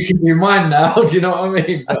 You can do mine now. Do you know what I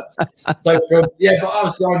mean? But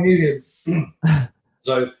obviously I knew him.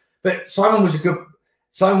 But Simon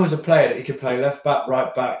was a player that he could play left back,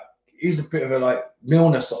 right back. He's a bit of a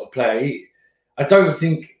Milner sort of player. I don't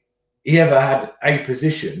think he ever had a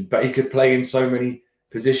position, but he could play in so many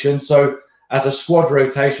positions. So as a squad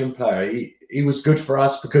rotation player, he was good for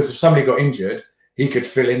us, because if somebody got injured, he could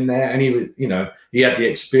fill in there, and he was, he had the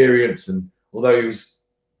experience. And although he was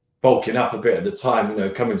bulking up a bit at the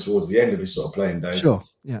time, coming towards the end of his sort of playing days. Sure.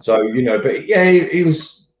 Yeah. So but yeah, he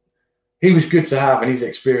was good to have, and his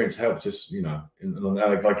experience helped us.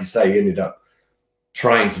 Like you say, he ended up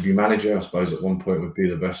trying to be manager. I suppose at one point would be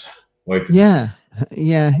the best way to. Yeah.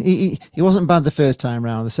 He wasn't bad the first time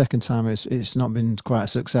round. The second time, it's not been quite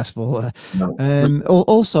successful. No.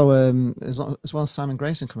 Also, as well as Simon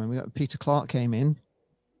Grayson coming, we got Peter Clark came in,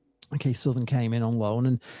 and Keith Southern came in on loan,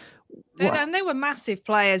 and they were massive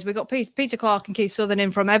players. We got Peter Clark and Keith Southern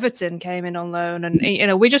in from Everton, came in on loan,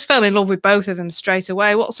 and we just fell in love with both of them straight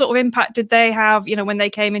away. What sort of impact did they have? When they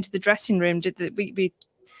came into the dressing room,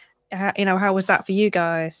 how was that for you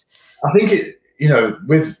guys? I think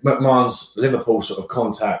with McMahon's Liverpool sort of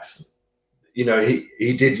contacts, he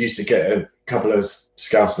did used to get a couple of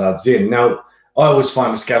Scouse lads in. Now I always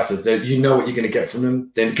find with Scousers that what you're going to get from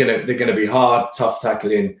them. They're going to be hard, tough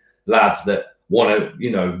tackling lads that want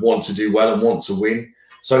to do well and want to win.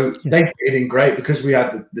 So they fit in great because we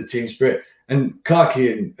had the team spirit. And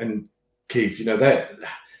Clarkey and Keith, look at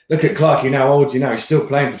Clarkey now. How old is he now? He's still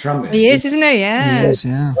playing for Tranmere. He is, isn't he? Yeah. He is,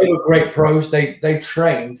 yeah. They were great pros. They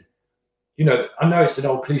trained. I know it's an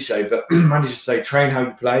old cliche, but managers say train how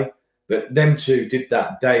you play. But them two did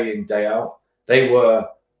that day in, day out. They were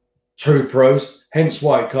true pros. Hence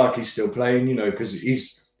why Clarkey's still playing, because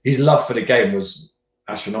he's his love for the game was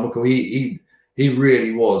astronomical. He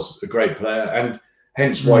really was a great player, and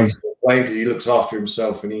hence why he's still playing, because he looks after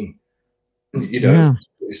himself, and he, you know,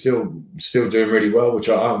 he's still doing really well, which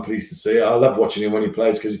I'm pleased to see. I love watching him when he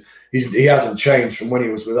plays, because he hasn't changed from when he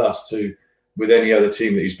was with us to with any other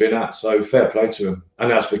team that he's been at. So fair play to him.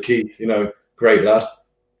 And as for Keith, you know, great lad,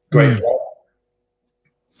 great player.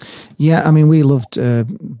 Yeah, I mean, we loved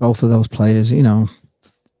both of those players, you know,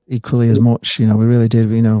 equally as much. You know, we really did.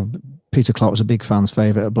 You know, Peter Clark was a big fan's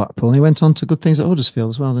favourite at Blackpool, and he went on to good things at Huddersfield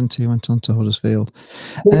as well, didn't he? He went on to Huddersfield.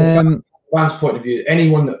 Fans' point of view,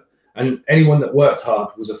 anyone that worked hard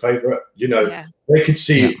was a favourite. You know, they could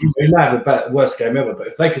see you may have the worst game ever, but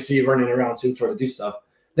if they could see you running around still trying to do stuff,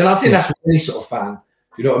 then I think that's what any sort of fan.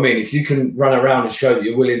 You know what I mean? If you can run around and show that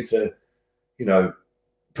you're willing to, you know,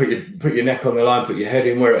 put your neck on the line, put your head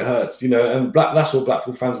in where it hurts, you know, and that's what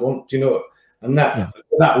Blackpool fans want, you know, and that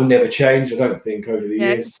will never change, I don't think, over the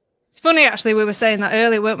years. It's funny, actually, we were saying that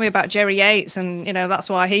earlier, weren't we, about Jerry Yates, and, you know, that's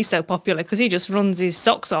why he's so popular, because he just runs his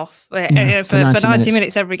socks off for 90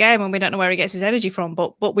 minutes every game, and we don't know where he gets his energy from,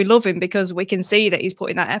 but we love him because we can see that he's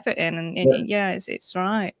putting that effort in, and it's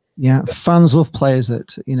right. Yeah, fans love players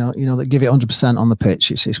that you know that give it 100% on the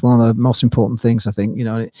pitch. It's one of the most important things, I think. You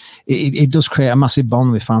know, it does create a massive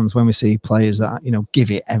bond with fans when we see players that, you know,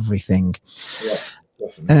 give it everything. Yeah,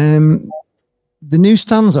 definitely. The new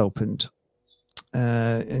stands opened,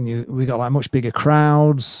 and we got like much bigger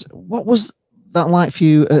crowds. What was that like for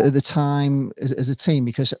you at the time as a team?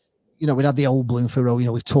 Because, you know, we'd had the old Bloomfield Road, you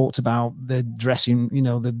know, we talked about the dressing, you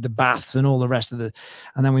know, the baths and all the rest of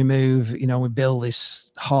and then we move, you know, we build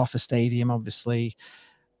this half a stadium, obviously.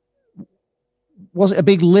 Was it a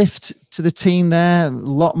big lift to the team there? A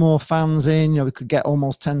lot more fans in, you know, we could get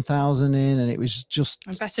almost 10,000 in, and it was just...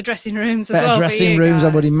 And better dressing rooms as well. Better dressing rooms, I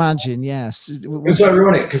would imagine, yes. It was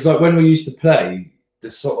ironic, because like when we used to play, the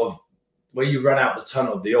sort of, where you run out the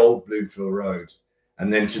tunnel, the old Bloomfield Road,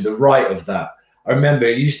 and then to the right of that, I remember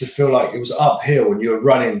it used to feel like it was uphill and you were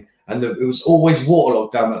running, and it was always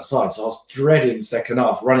waterlogged down that side. So I was dreading second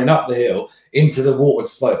half, running up the hill into the water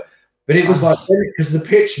slope. But it was like, because the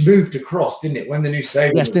pitch moved across, didn't it? When the new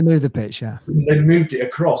stadium. Yes, they moved the pitch, yeah. They moved it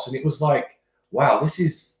across, and it was like, wow, this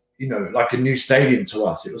is, you know, like a new stadium to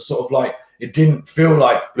us. It was sort of like, it didn't feel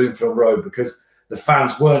like Bloomfield Road, because the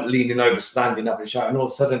fans weren't leaning over, standing up and shouting. All of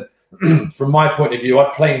a sudden, from my point of view,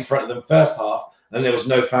 I'd play in front of them first half, and there was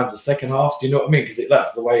no fans the second half. Do you know what I mean? Because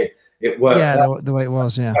that's the way it worked. Yeah, the way it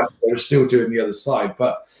was, yeah. So we're still doing the other side.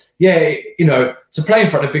 But yeah, you know, to play in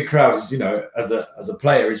front of big crowds, you know, as a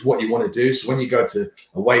player is what you want to do. So when you go to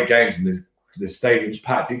away games and the stadium's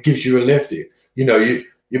packed, it gives you a lift. You know,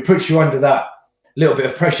 it puts you under that little bit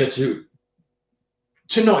of pressure to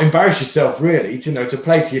not embarrass yourself, really, to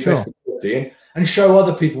play to your best ability and show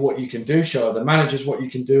other people what you can do, show other managers what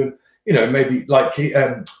you can do. And, you know, maybe like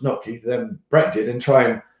Brett did, and try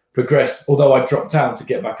and progress. Although I dropped down to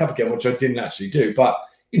get back up again, which I didn't actually do. But,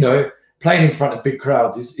 you know, playing in front of big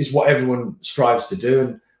crowds is what everyone strives to do.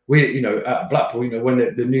 And we, you know, at Blackpool, you know, when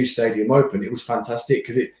the new stadium opened, it was fantastic,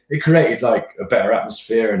 because it created like a better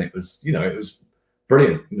atmosphere, and it was, you know, it was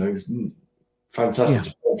brilliant. You know, it was fantastic to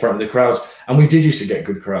play in front of the crowds. And we did used to get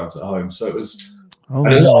good crowds at home. So it was, and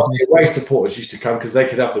a lot of the away supporters used to come because they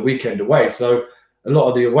could have the weekend away. So a lot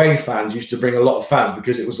of the away fans used to bring a lot of fans,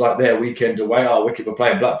 because it was like their weekend away. Oh, wicked, we're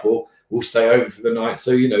playing Blackpool, we'll stay over for the night.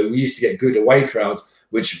 So, you know, we used to get good away crowds,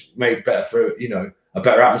 which made better for, you know, a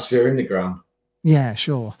better atmosphere in the ground. Yeah,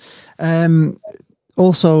 sure.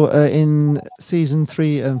 Also, in season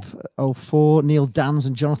 3 of 04, Neil Dans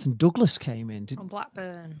and Jonathan Douglas came in. On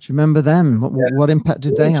Blackburn. Do you remember them? What impact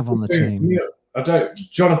did they have on the team?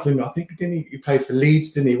 Jonathan, I think, didn't he played for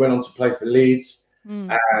Leeds, didn't he? Went on to play for Leeds.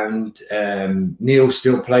 And Neil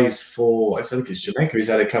still plays for, I think it's Jamaica. He's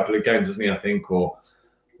had a couple of games, hasn't he? I think, or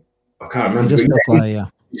I can't remember. He does still play, yeah.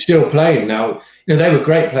 He's still playing now. You know, they were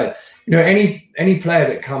great players. You know, any player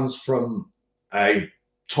that comes from a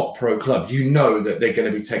top pro club, you know that they're going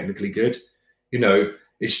to be technically good. You know,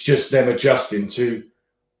 it's just them adjusting to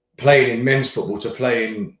playing in men's football to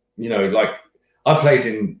playing, you know, like I played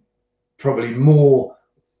in probably more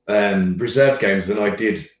reserve games than I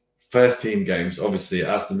did first team games, obviously at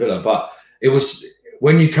Aston Villa. But it was,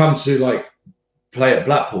 when you come to like play at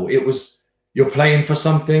Blackpool, it was, you're playing for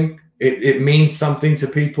something. It means something to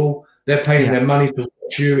people. They're paying their money to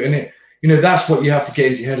watch you, and it, you know, that's what you have to get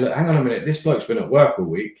into your head. Look, hang on a minute, this bloke's been at work all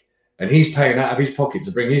week, and he's paying out of his pocket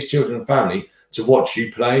to bring his children and family to watch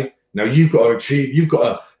you play. Now you've got to achieve, you've got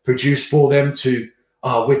to produce for them to,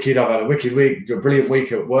 oh, wicked, I've had a wicked week, a brilliant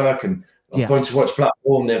week at work, and I'm going to watch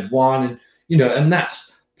Blackpool and they've won, and you know, and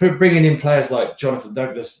that's bringing in players like Jonathan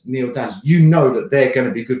Douglas, Neil Downs, you know that they're going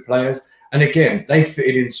to be good players. And again, they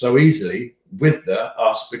fitted in so easily with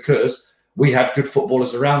us because we had good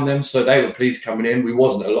footballers around them. So they were pleased coming in. We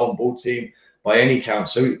wasn't a long ball team by any count.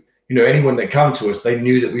 So, you know, anyone that come to us, they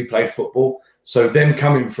knew that we played football. So them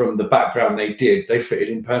coming from the background they did, they fitted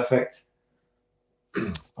in perfect.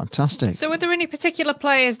 Fantastic. So were there any particular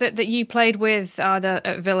players that you played with either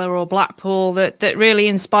at Villa or Blackpool that really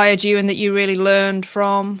inspired you and that you really learned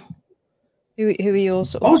from? Who are your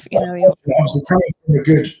sort of, you know, obviously coming from a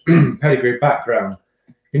good pedigree background,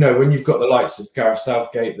 you know, when you've got the likes of Gareth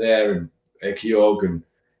Southgate there and Ekiog, and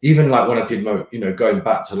even like when I did my, you know, going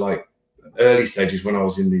back to like early stages when I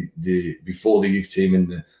was in the before the youth team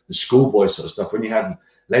and the schoolboy sort of stuff, when you had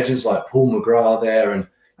legends like Paul McGrath there, and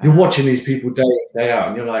you're watching these people day in, day out,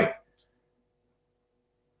 and you're like,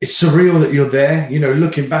 it's surreal that you're there, you know,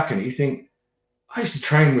 looking back on it, you think, I used to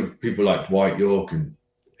train with people like Dwight York and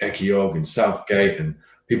Ekiog and Southgate and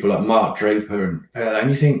people like Mark Draper, and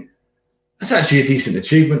you think, that's actually a decent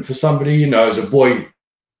achievement for somebody, you know, as a boy.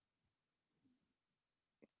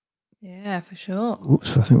 Yeah, for sure.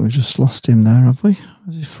 Oops, I think we've just lost him there, have we?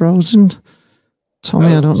 Is he frozen? Tommy,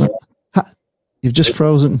 no, I don't know. You've just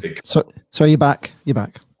frozen. So you're back. You're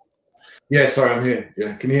back. Yeah, sorry, I'm here.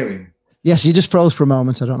 Yeah, can you hear me? Yes, you just froze for a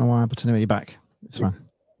moment. I don't know why, but anyway, you're back. It's fine.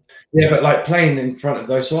 Yeah, but like playing in front of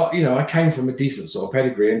those, so you know, I came from a decent sort of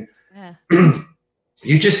pedigree, and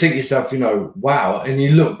you just think to yourself, you know, wow, and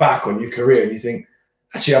you look back on your career and you think,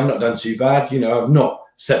 actually, I've not done too bad. You know, I've not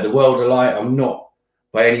set the world alight. I'm not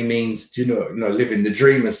by any means, you know, living the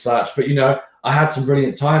dream as such. But you know, I had some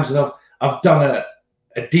brilliant times, and I've done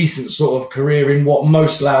a decent sort of career in what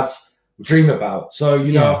most lads dream about. So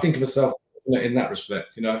you know, I think of myself in that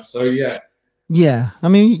respect. You know, so yeah. Yeah, I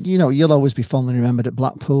mean, you know, you'll always be fondly remembered at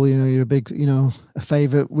Blackpool. You know, you're a big, you know, a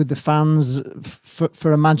favourite with the fans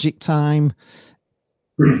for a magic time.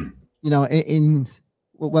 You know,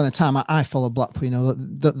 well, the time I followed Blackpool, you know,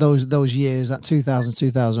 those years, that 2000,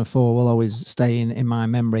 2004 will always stay in my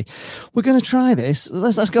memory. We're going to try this.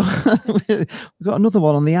 Let's go. We've got another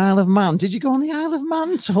one on the Isle of Man. Did you go on the Isle of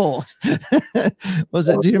Man tour? Was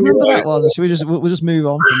it? Do you remember that one? Should we'll just move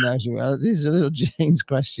on from there? These are little Jane's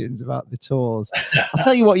questions about the tours. I'll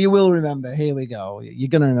tell you what you will remember. Here we go. You're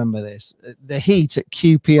going to remember this. The heat at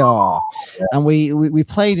QPR, and we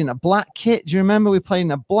played in a black kit. Do you remember? We played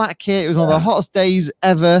in a black kit. It was one of the hottest days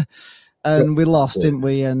ever, and we lost, didn't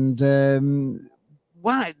we? And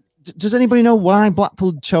why? Does anybody know why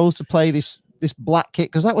Blackpool chose to play this black kit?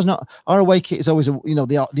 Because that was not our away kit. Is always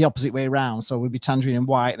the opposite way around. So we'd be tangerine and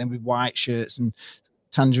white, and then with white shirts and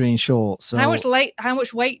tangerine shorts. So how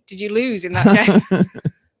much weight did you lose in that game?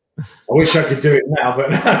 I wish I could do it now,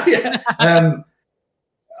 but yeah.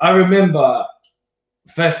 I remember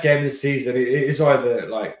first game this season. It is either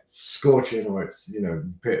like scorching or it's, you know,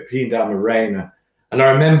 peeing down the rain. And I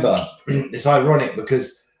remember it's ironic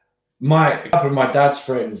because a couple of my dad's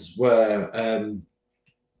friends were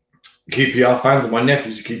QPR fans, and my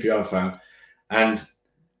nephew's a QPR fan. And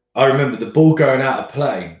I remember the ball going out of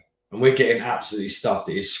play, and we're getting absolutely stuffed.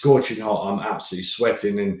 It is scorching hot. I'm absolutely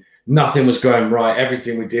sweating, and nothing was going right.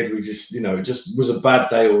 Everything we did, we just, you know, it just was a bad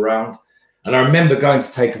day all round. And I remember going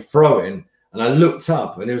to take a throw in, and I looked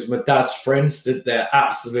up, and it was my dad's friend stood there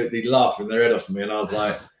absolutely laughing their head off me. And I was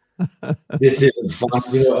like, this isn't fun,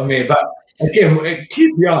 you know what I mean? But again, at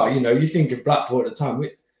QPR, you know, you think of Blackpool at the time,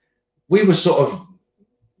 we were sort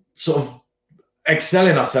of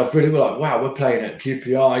excelling ourselves. Really, we're like, wow, we're playing at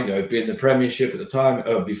QPR, you know, being the Premiership at the time,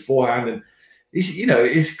 beforehand, and it's, you know,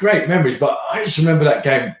 it's great memories. But I just remember that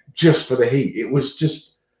game just for the heat. It was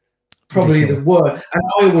just probably the worst. And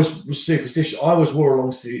I always was superstitious. I always wore a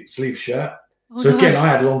long sleeve shirt. So again, I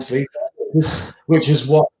had long sleeves, which is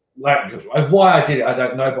what. Like why I did it, I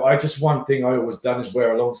don't know, but one thing I always done is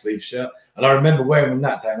wear a long sleeve shirt, and I remember wearing them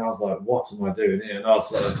that day, and I was like, "What am I doing here?" And I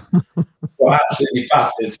was like, absolutely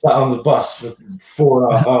battered, sat on the bus for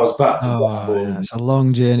 4.5 hours back to Blackpool. Yeah, it's a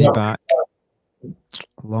long journey back.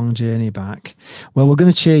 A long journey back. Well, we're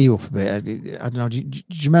going to cheer you up a bit. I don't know. Do you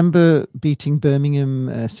remember beating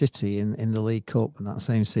Birmingham City in the League Cup in that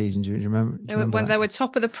same season? Do you remember? When they were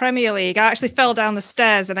top of the Premier League, I actually fell down the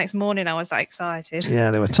stairs the next morning. I was that excited.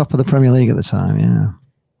 Yeah, they were top of the Premier League at the time. Yeah.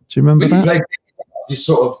 Do you remember that? You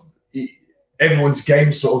sort of everyone's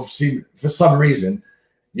game sort of seemed, for some reason,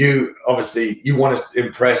 you want to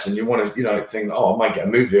impress and you want to, you know, think, oh, I might get a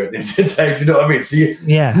move here at the end of the day. Do you know what I mean? So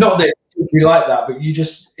not that it'd be like that, but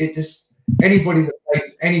anybody that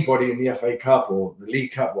plays anybody in the FA Cup or the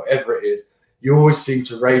League Cup, whatever it is, you always seem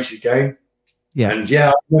to raise your game. Yeah. And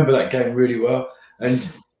I remember that game really well. And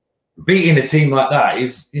beating a team like that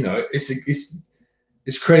is, you know, it's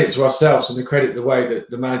it's credit to ourselves and the credit the way that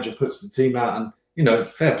the manager puts the team out. And, you know,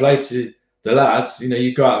 fair play to the lads. You know,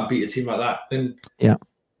 you go out and beat a team like that, then yeah.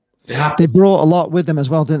 They brought a lot with them as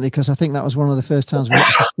well, didn't they? Because I think that was one of the first times we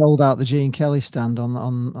actually sold out the Gene Kelly stand on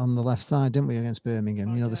the left side, didn't we, against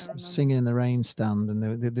Birmingham? You know, the Singing in the Rain stand, and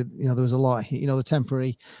you know, there was a lot. You know, the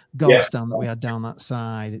temporary goal stand that we had down that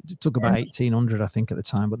side. It took about 1,800, I think, at the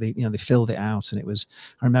time, but they filled it out, and it was.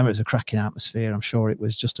 I remember it was a cracking atmosphere. I'm sure it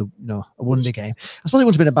was just a wonder game. I suppose it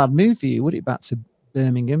wouldn't have been a bad move for you, would it? Back to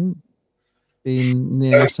Birmingham, being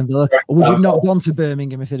near Aston Villa, or would you not gone to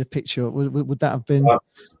Birmingham if they'd have picked you up? Would that have been?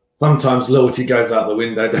 Sometimes loyalty goes out the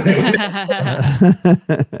window, don't it?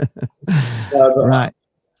 Right.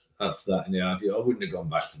 That's that. Yeah, I wouldn't have gone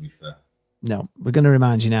back, to be fair. No, we're going to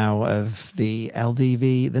remind you now of the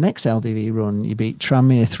LDV, the next LDV run. You beat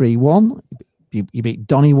Tranmere 3-1. You beat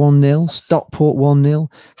Donny 1-0, Stockport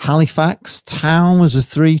 1-0, Halifax Town was a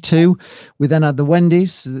 3-2. We then had the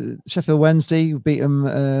Wendy's, Sheffield Wednesday. We beat them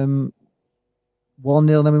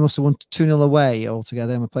 1-0. Then we must have won 2-0 away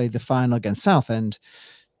altogether. And we played the final against Southend.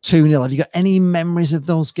 2-0. Have you got any memories of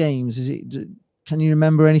those games? Can you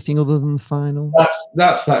remember anything other than the final?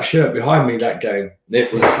 That's that shirt behind me, that game.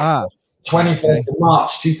 It was 21st of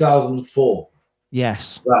March 2004.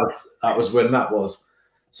 Yes. That was when that was.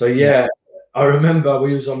 So yeah, I remember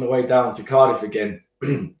we was on the way down to Cardiff again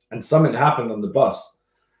and something happened on the bus.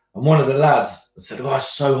 And one of the lads said, "Oh,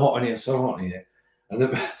 it's so hot in here, so hot in here." And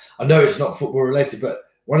then, I know it's not football related, but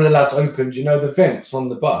one of the lads opened, the vents on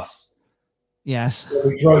the bus. Yes. So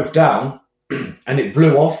we drove down and it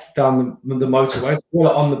blew off down the motorway. So we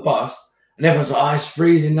were on the bus and everyone's like, "Oh, it's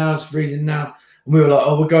freezing now, it's freezing now." And we were like,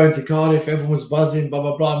 "Oh, we're going to Cardiff." Everyone was buzzing, blah,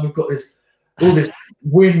 blah, blah. And we've got all this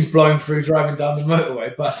wind blowing through driving down the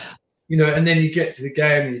motorway. But, and then you get to the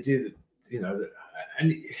game and you do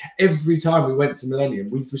and every time we went to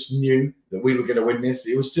Millennium, we just knew that we were going to win this.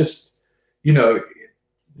 It was just,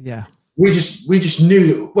 yeah. We just knew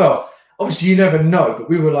that, well, obviously, you never know, but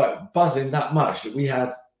we were like buzzing that much that we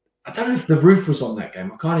had. I don't know if the roof was on that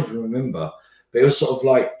game. I can't even remember, but it was sort of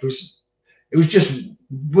like it was just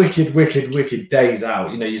wicked days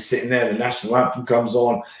out. You're sitting there, the national anthem comes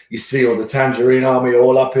on, you see all the Tangerine Army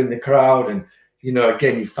all up in the crowd, and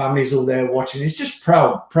again, your family's all there watching. It's just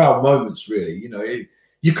proud moments, really.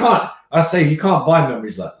 You can't buy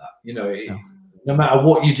memories like that. No matter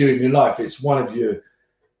what you do in your life, it's one of your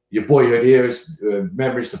boyhood years,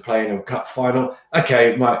 memories to play in a cup final.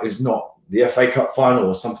 Okay, it's not the FA Cup final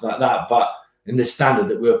or something like that, but in the standard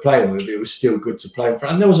that we were playing with, it was still good to play in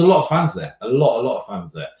front. And there was a lot of fans there, a lot of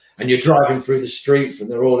fans there. And you're driving through the streets, and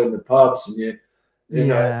they're all in the pubs, and you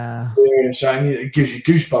and shouting. It gives you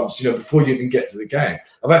goosebumps, before you even get to the game.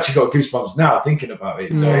 I've actually got goosebumps now thinking about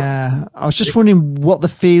it. Yeah, I was just wondering what the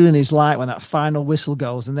feeling is like when that final whistle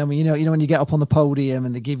goes, and then when when you get up on the podium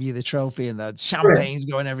and they give you the trophy and the champagne's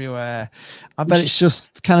going everywhere. I bet it's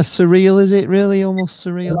just kind of surreal. Is it really almost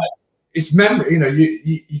surreal? It's memory.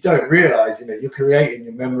 You don't realize. You're creating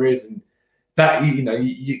your memories, and that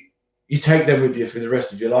you take them with you for the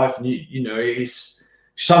rest of your life, and it's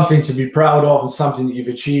something to be proud of and something that you've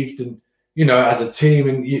achieved, and as a team,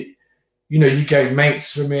 and you gain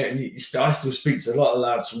mates from it, and I still speak to a lot of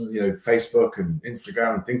lads from Facebook and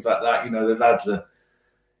Instagram and things like that. The lads are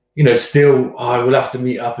still, we'll have to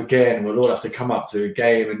meet up again, we'll all have to come up to a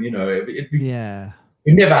game, and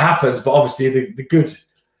it never happens, but obviously the good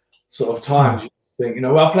sort of times, you think,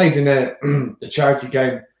 I played in a charity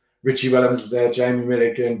game. Richie Wellens was there, Jamie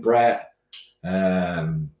Milligan, Brett,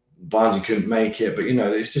 Barnsley couldn't make it, but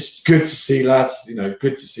it's just good to see lads.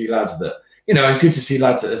 Good to see lads that and good to see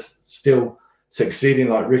lads that are still succeeding.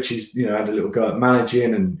 Like Richie's, had a little go at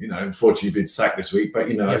managing, and unfortunately been sacked this week.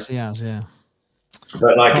 But yes, he has, yeah.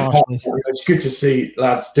 But it's good to see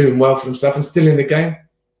lads doing well for themselves and still in the game.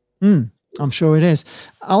 I'm sure it is.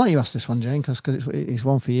 I'll let you ask this one, Jane, because it's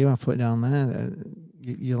one for you. I'll put it down there.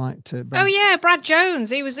 You like to? Oh yeah, Brad Jones.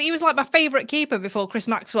 He was like my favourite keeper before Chris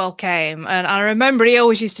Maxwell came, and I remember he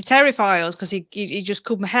always used to terrify us because he just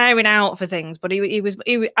come herring out for things. But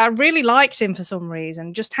I really liked him for some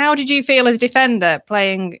reason. Just how did you feel as a defender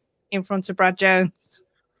playing in front of Brad Jones?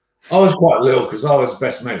 I was quite little because I was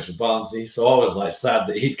best mates with Barnsley, so I was like sad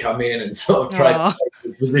that he'd come in and sort of try to take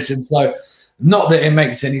his position. So not that it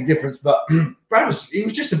makes any difference, but Brad was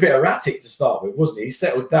just a bit erratic to start with, wasn't he? He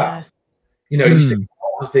settled down. He used to do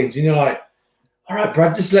things, and you're like, all right,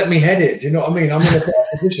 Brad, just let me head it. Do you know what I mean? I'm in a better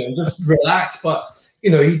position, just relax. But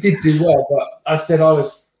he did do well. But I said I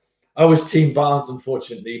was Team Barnes,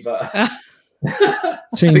 unfortunately. But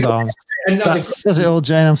Team Barnes. That says it all,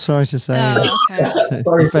 Jane. I'm sorry to say. Oh, okay.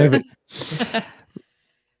 Sorry, favourite.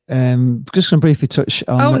 just going to briefly touch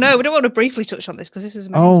on. Oh no, we don't want to briefly touch on this because this is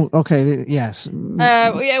amazing. Oh, okay, yes.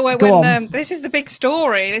 This is the big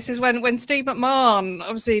story. This is when Steve McMahon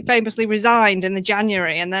obviously famously resigned in the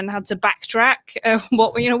January and then had to backtrack.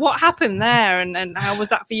 What happened there, and how was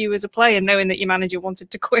that for you as a player, knowing that your manager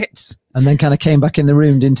wanted to quit? And then kind of came back in the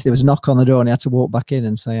room, didn't he? There was a knock on the door, and he had to walk back in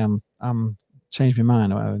and say, "I'm changed my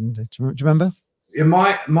mind." Do you remember? Yeah,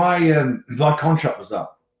 my contract was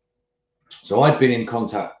up. So I'd been in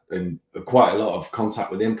contact and quite a lot of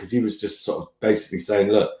contact with him because he was just sort of basically saying,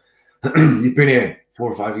 look, you've been here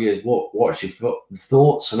 4 or 5 years. What's your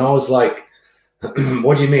thoughts? And I was like,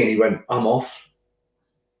 what do you mean? He went, I'm off.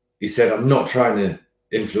 He said, I'm not trying to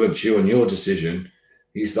influence you on your decision.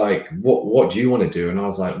 He's like, what do you want to do? And I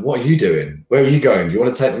was like, what are you doing? Where are you going? Do you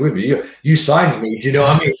want to take me with me? You signed me. Do you know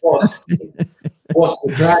what I mean? What's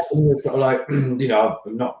the crack? And he was sort of like,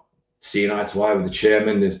 I'm not seeing eye to eye with the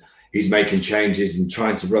chairman. He's making changes and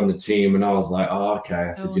trying to run the team. And I was like, oh, okay.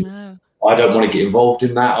 I said, I don't want to get involved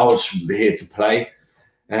in that. I was here to play.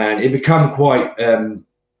 And it became quite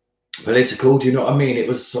political. Do you know what I mean? It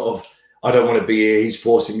was sort of, I don't want to be here. He's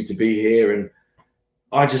forcing me to be here. And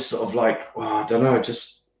I just sort of like, well, I don't know.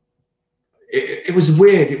 It was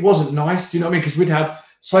weird. It wasn't nice. Do you know what I mean? Because we'd had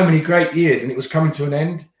so many great years and it was coming to an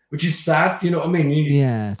end, which is sad. Do you know what I mean?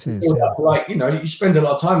 Yeah, it is. Like, you spend a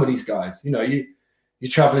lot of time with these guys. You're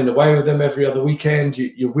traveling away with them every other weekend.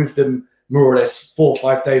 You're with them more or less 4 or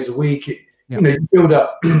 5 days a week. You build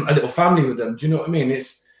up a little family with them. Do you know what I mean?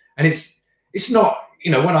 It's not,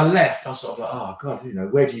 when I left, I was sort of like, oh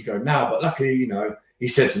God, where do you go now? But luckily, he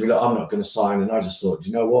said to me, look, I'm not going to sign. And I just thought, do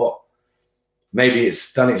you know what? Maybe it's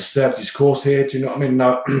served its course here. Do you know what I mean?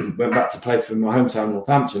 I went back to play for my hometown,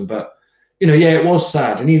 Northampton. But, it was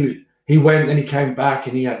sad. And he went and he came back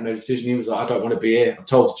and he had no decision. He was like, I don't want to be here. I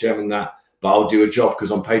told the chairman that, but I'll do a job because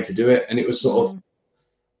I'm paid to do it. And it was sort of a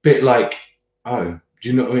bit like, oh, do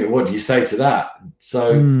you know what I mean? What do you say to that?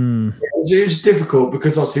 So it was difficult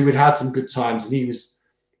because obviously we'd had some good times and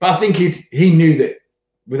but I think he knew that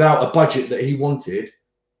without a budget that he wanted,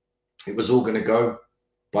 it was all going to go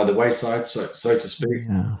by the wayside, so to speak.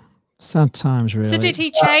 Yeah. Sad times, really. So did he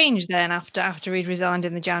change then after he'd resigned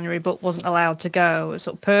in the January but wasn't allowed to go,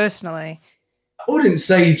 sort of personally? I wouldn't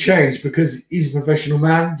say he changed because he's a professional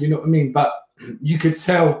man, do you know what I mean? But you could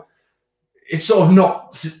tell it's sort of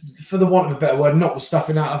not, for the want of a better word, not the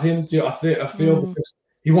stuffing out of him. I feel because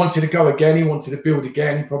he wanted to go again, he wanted to build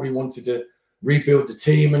again, he probably wanted to rebuild the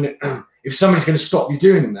team. And if somebody's going to stop you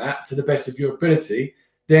doing that to the best of your ability,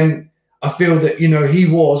 then I feel that, he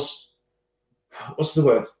was, what's the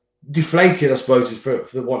word? Deflated, I suppose, for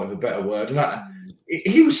the want of a better word. And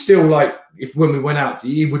he was still like, when we went out,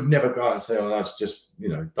 he would never go out and say, oh, that's just,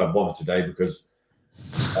 don't bother today because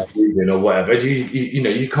I'm leaving or whatever.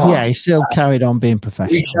 You can't. Yeah, he still carried on being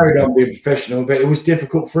professional. He carried on being professional, but it was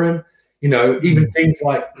difficult for him. Even things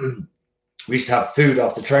like we used to have food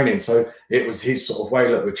after training. So it was his sort of way,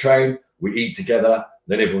 look, we train, we eat together,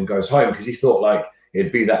 then everyone goes home because he thought like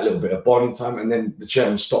it'd be that little bit of bonding time. And then the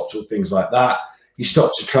chairman stopped with things like that. He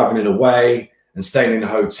stopped to traveling away and staying in a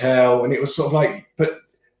hotel. And it was sort of like, but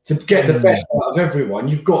to get the best out of everyone,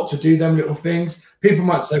 you've got to do them little things. People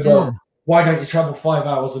might say, well, why don't you travel 5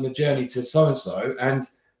 hours on a journey to so-and-so and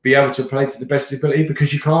be able to play to the best ability?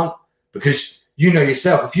 Because you can't. Because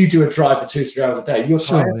yourself, if you do a drive for 2 or 3 hours a day, you're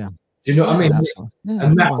tired. Yeah. Do you know what I mean? Yeah,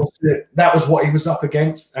 and that was what he was up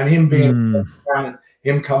against. And him being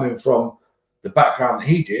him coming from the background that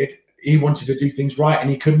he did, he wanted to do things right and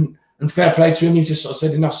he couldn't. And fair play to him, he just sort of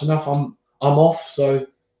said, enough's enough, I'm off. So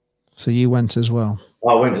you went as well?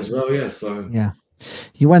 I went as well, yeah. So yeah.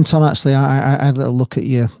 You went on, actually, I had a little look at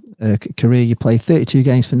your career. You played 32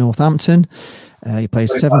 games for Northampton. You played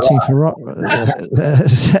 17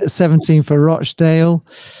 for Rochdale.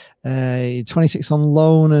 26 on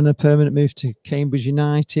loan and a permanent move to Cambridge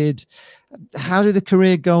United. How did the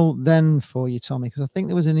career go then for you, Tommy? Because I think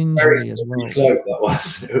there was an injury as well. Slow, that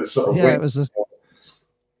was. It was sort of it was a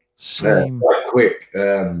shame. Quite quick.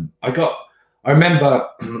 I remember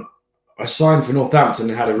I signed for Northampton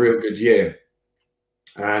and had a real good year.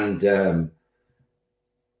 And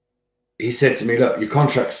he said to me, look, your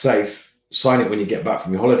contract's safe. Sign it when you get back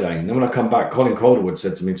from your holiday. And then when I come back, Colin Calderwood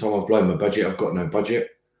said to me, Tom, I've blown my budget. I've got no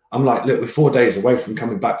budget. I'm like, look, we're 4 days away from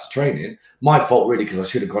coming back to training. My fault, really, because I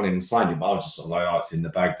should have gone in and signed it. But I was just sort of like, oh, it's in the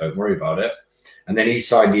bag. Don't worry about it. And then he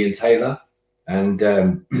signed Ian Taylor and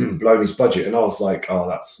blown his budget. And I was like, oh,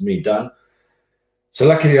 that's me done. So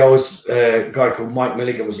luckily, I was a guy called Mike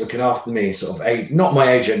Milligan was looking after me, sort of not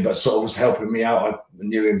my agent, but sort of was helping me out. I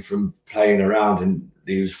knew him from playing around, and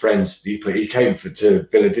he was friends. He came to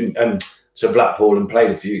Villa, to Blackpool and played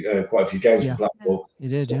quite a few games for Blackpool. You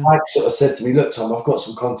did, so yeah. Mike sort of said to me, look, Tom, I've got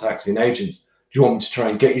some contacts in agents. Do you want me to try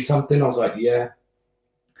and get you something? I was like, yeah.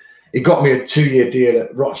 He got me a 2-year deal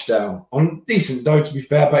at Rochdale on decent dough, to be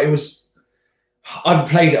fair, but it was, I'd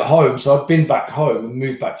played at home, so I'd been back home and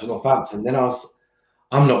moved back to Northampton. Then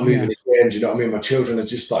I'm not moving again, do you know what I mean? My children had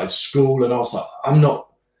just started school, and I was like, I'm not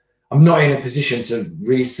in a position to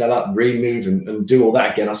resell up, remove and do all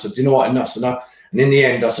that again. I said, you know what, enough's enough. And in the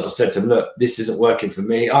end, I sort of said to him, look, this isn't working for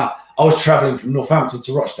me. I was traveling from Northampton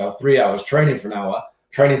to Rochdale 3 hours, training for an hour,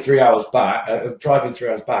 training 3 hours back, driving 3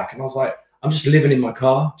 hours back. And I was like, I'm just living in my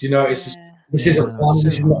car. Do you know, it's just, this isn't fun.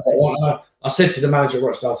 This is not what I want. I said to the manager at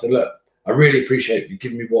Rochdale, I said, look, I really appreciate you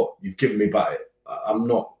giving me what you've given me, but I'm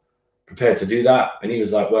not prepared to do that. And he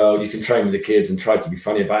was like, well, you can train with the kids, and tried to be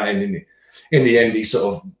funny about it. And in the end, he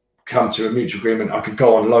sort of come to a mutual agreement. I could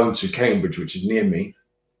go on loan to Cambridge, which is near me.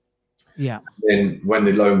 Yeah. Then when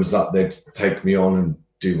the loan was up, they'd take me on and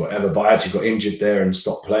do whatever. But I actually got injured there and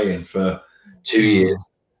stopped playing for 2 years.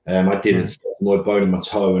 I did a more bone in my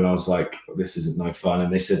toe, and I was like, this isn't no fun.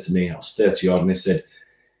 And they said to me, I was 30 odd, and they said,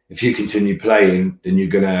 if you continue playing, then you're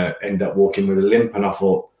going to end up walking with a limp. And I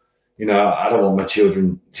thought, you know, I don't want my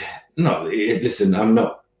children. No, listen, I'm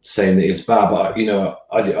not saying that it's bad, but, you know,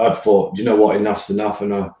 I thought, you know what, enough's enough.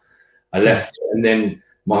 And I left. And then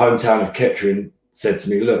my hometown of Kettering said to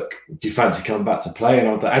me, look, do you fancy coming back to play? And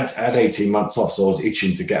I was like, I had 18 months off, so I was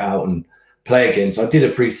itching to get out and play again. So I did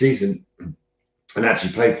a pre-season and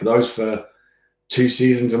actually played for those for 2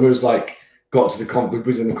 seasons. And we was like, got to the we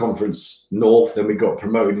was in the Conference North, then we got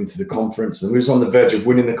promoted into the conference, and we was on the verge of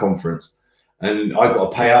winning the conference. And I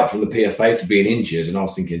got a payout from the PFA for being injured. And I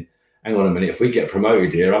was thinking, hang on a minute, if we get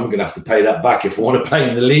promoted here, I'm going to have to pay that back if I want to play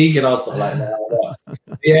in the league. And I was like, no.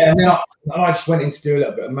 Yeah. And then I just went in to do a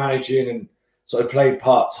little bit of managing, and so I played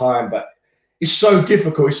part-time. But it's so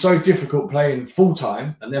difficult. It's so difficult playing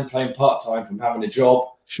full-time and then playing part-time from having a job.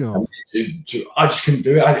 Sure. I just couldn't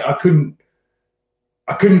do it. I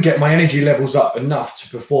couldn't get my energy levels up enough to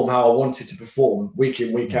perform how I wanted to perform week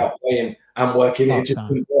in, week out, playing and working. It just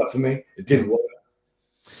didn't work for me. It didn't work.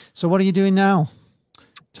 So what are you doing now,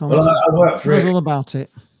 Tom? Well, I work for all about it.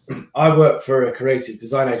 I work for a creative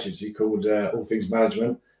design agency called All Things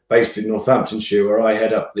Management, based in Northamptonshire, where I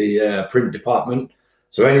head up the print department.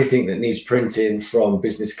 So anything that needs printing, from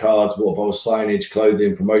business cards, water bottles, signage,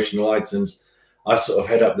 clothing, promotional items, I sort of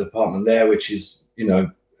head up the department there, which is, you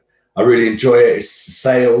know, I really enjoy it. It's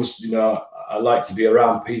sales, you know, I like to be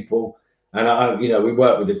around people. And, you know, we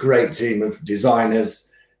work with a great team of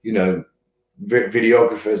designers, you know,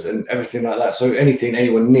 videographers and everything like that. So anything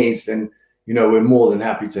anyone needs, then, you know, we're more than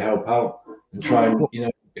happy to help out and try and, you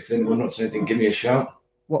know, if anyone's not saying anything, give me a shout.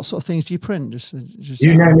 What sort of things do you print? Just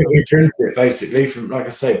you name it, we print it basically, from, like I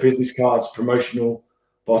say, business cards, promotional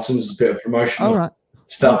bottoms, a bit of promotional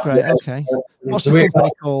stuff. Oh, great. Okay. What's the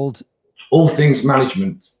company called? All Things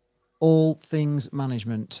Management. All Things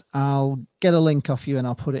Management. I'll get a link off you and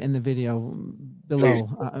I'll put it in the video below.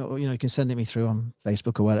 You know, you can send it me through on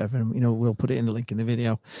Facebook or whatever, and, you know, we'll put it in the link in the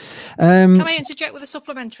video. Can I interject with a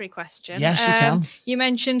supplementary question? Yes, you can. You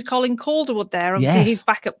mentioned Colin Calderwood there. Obviously, he's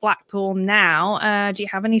back at Blackpool now. Do you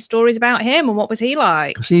have any stories about him, and what was he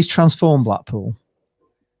like? Because he's transformed Blackpool.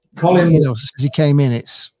 Colin, you know, since he came in,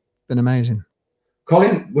 it's been amazing.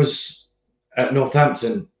 Colin was at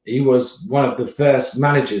Northampton. He was one of the first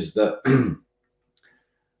managers that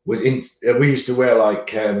was in. We used to wear like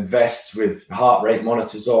vests with heart rate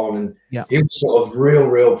monitors on, and he was sort of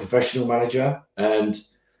real professional manager. And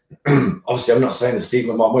obviously, I'm not saying that Steve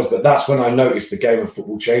McMahon was, but that's when I noticed the game of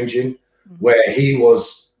football changing, where he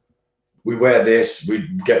was. We wear this, we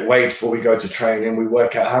get weighed before we go to training, we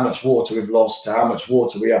work out how much water we've lost to how much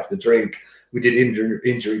water we have to drink. We did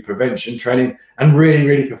injury prevention training, and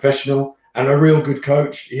really professional. And a real good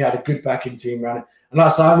coach. He had a good backing team around it. And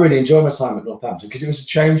like I said, I really enjoyed my time at Northampton because it was a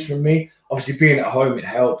change from me. Obviously, being at home, it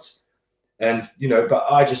helped. And, you know, but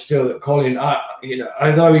I just feel that Colin, you know,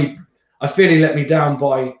 although I feel he let me down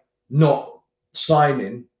by not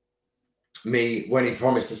signing me when he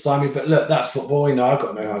promised to sign me. But look, that's football. You know, I've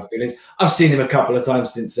got no hard feelings. I've seen him a couple of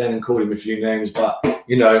times since then and called him a few names. But,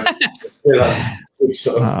 you know,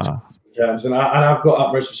 sort of terms. And I've got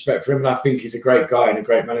utmost respect for him. And I think he's a great guy and a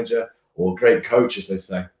great manager. Or great coach, as they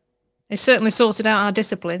say. He's certainly sorted out our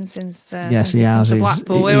discipline since, yes, since he's come to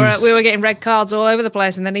Blackpool. We were getting red cards all over the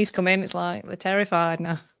place, and then he's come in. It's like they're terrified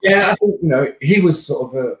now. Yeah, I think, you know, he was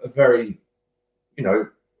sort of a very, you know,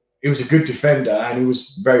 he was a good defender, and he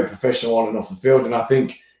was very professional on and off the field. And I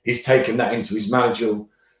think he's taken that into his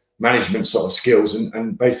management sort of skills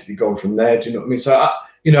and basically gone from there. Do you know what I mean? So,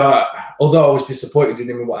 you know, although I was disappointed in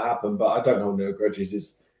him and what happened, but I don't hold no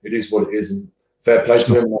grudges. it is what it is. And fair play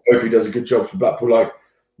to him. I hope he does a good job for Blackpool, like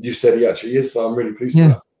you said he actually is. So I'm really pleased with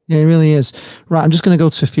that. Yeah, it really is. Right, I'm just going to go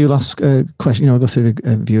to a few last questions. I'll go through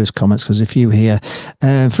the viewers' comments because there's a few here.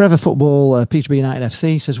 Forever Football, Peterborough United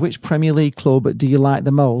FC says, which Premier League club do you like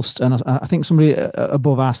the most? And I think somebody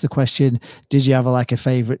above asked the question, did you have a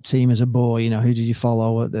favourite team as a boy? Who did you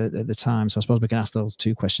follow at the time? So I suppose we can ask those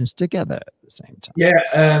two questions together at the same time.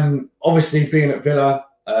 Yeah, obviously being at Villa,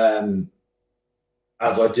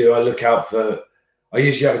 as I do, I look out for, I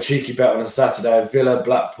usually have a cheeky bet on a Saturday, Villa,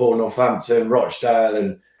 Blackpool, Northampton, Rochdale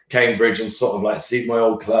and Cambridge, and sort of see my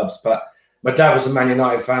old clubs. But my dad was a Man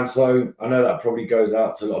United fan, so I know that probably goes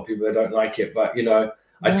out to a lot of people that don't like it. But,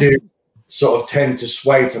 I do sort of tend to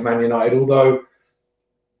sway to Man United, although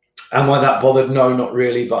am I that bothered? No, not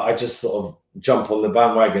really. But I just sort of jump on the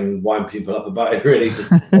bandwagon and wind people up about it, really.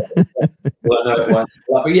 Just,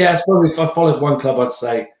 but yeah, it's probably, if I followed one club, I'd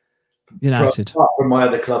say United. Apart from my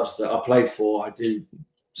other clubs that I played for, I do.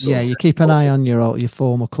 You keep an eye on your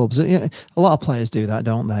former clubs. A lot of players do that,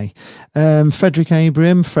 don't they? Frederick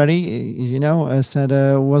Abraham, Freddie, said,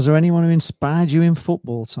 was there anyone who inspired you in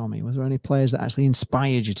football, Tommy? Was there any players that actually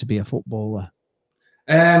inspired you to be a footballer?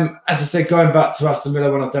 As I said, going back to Aston Villa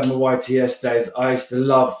when I've done my YTS days, I used to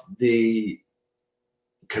love the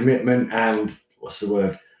commitment and what's the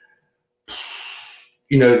word?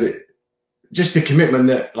 Just the commitment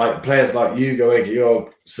that players like Hugo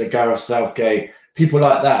Egiog, Sir Gareth Southgate, people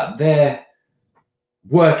like that, their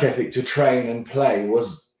work ethic to train and play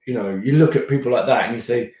was, you look at people like that and you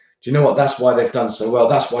say, do you know what? That's why they've done so well.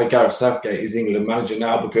 That's why Gareth Southgate is England manager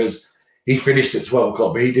now, because he finished at 12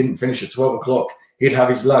 o'clock, but he didn't finish at 12 o'clock. He'd have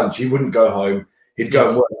his lunch. He wouldn't go home. He'd go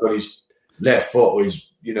and work on his left foot or his,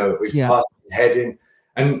 his pass, his head in.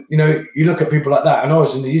 And, you look at people like that. And I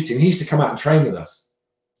was in the youth team. He used to come out and train with us.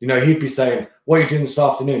 He'd be saying, what are you doing this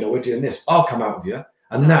afternoon? Or we're doing this. I'll come out with you.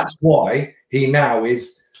 And that's why he now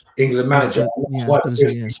is England manager. That's why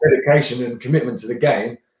his dedication and commitment to the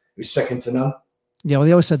game is second to none. Yeah, well,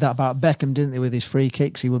 they always said that about Beckham, didn't they? With his free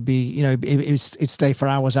kicks, he would be, he'd stay for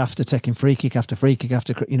hours after taking free kick after,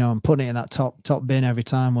 and putting it in that top bin every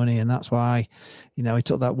time, wouldn't he? And that's why, he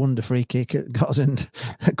took that wonder free kick, got us in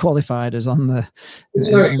qualified us on the in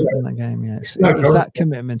that game. Yeah, it's that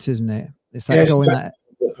commitment, isn't it? It's that going that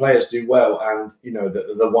the players do well, and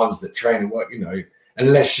the ones that train and work,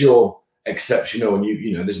 unless you're exceptional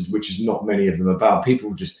and which is not many of them about.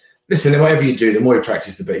 People just listen, whatever you do, the more you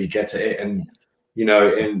practice, the better you get at it. And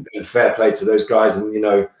and fair play to those guys.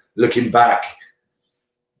 And looking back,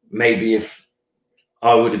 maybe if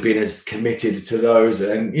I would have been as committed to those,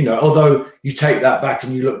 and although you take that back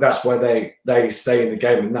and you look, that's why they stay in the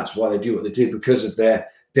game, and that's why they do what they do, because of their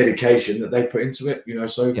dedication that they put into it.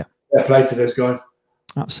 So fair play to those guys.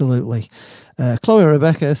 Absolutely. Chloe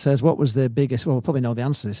Rebecca says, what was the biggest, well, we'll probably know the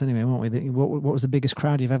answer to this anyway, won't we? What was the biggest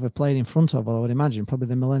crowd you've ever played in front of? Well, I would imagine probably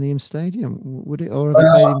the Millennium Stadium, would it? Or have you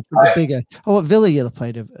played in front of bigger? Oh, at Villa you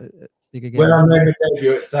played a bigger game. When I made my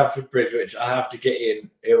debut at Stamford Bridge, which I have to get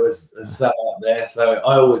in, it was sat up there. So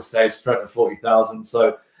I always say it's in front of 40,000.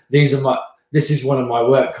 So this is one of my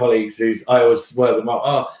work colleagues who's, I always swear them up.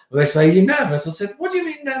 Oh, well, they say, you're nervous. I said, what do you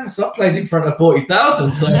mean nervous? I played in front of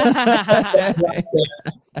 40,000. So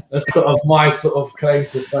that's sort of my sort of claim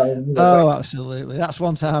to fame. Oh, absolutely. That's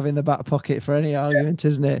one to have in the back pocket for any argument,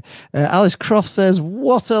 isn't it? Alice Croft says,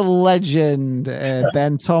 what a legend.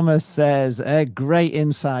 Ben Thomas says, great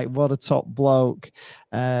insight. What a top bloke.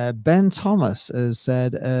 Ben Thomas has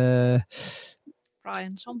said...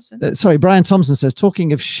 Brian Thompson. Brian Thompson says,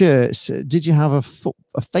 talking of shirts, did you have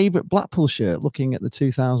a favourite Blackpool shirt? Looking at the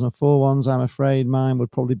 2004 ones, I'm afraid mine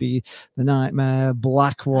would probably be the Nightmare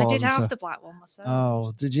black one. I did have the black one myself.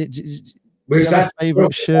 Oh, did you have a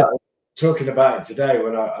favourite shirt? Talking about it today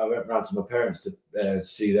when I went round to my parents to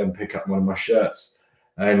see them pick up one of my shirts.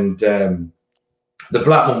 And the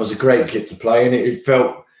black one was a great kit to play. And it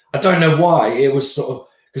felt, I don't know why, it was sort of,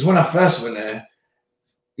 because when I first went there,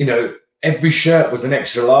 every shirt was an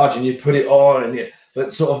extra large and you put it on,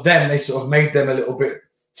 but sort of then they sort of made them a little bit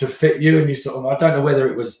to fit you, and you sort of, I don't know whether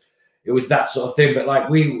it was that sort of thing, but I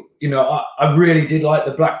really did like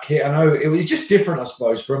the black kit. I know it was just different, I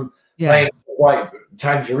suppose, from playing white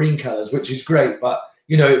tangerine colours, which is great, but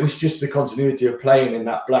it was just the continuity of playing in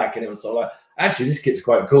that black, and it was sort of like, actually this kit's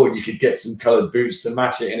quite cool, and you could get some coloured boots to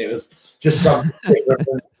match it, and it was just something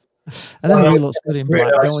different. And everybody looks good in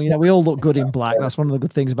black, don't we? We all look good in black. That's one of the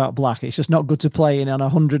good things about black. It's just not good to play in on a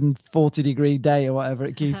 140-degree day or whatever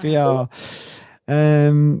at QPR.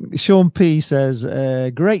 Sean P says,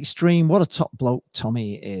 great stream. What a top bloke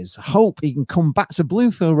Tommy is. Hope he can come back to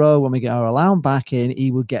Bluefield Road when we get our allowed back in.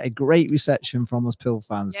 He would get a great reception from us Pill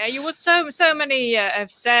fans. Yeah, you would. So many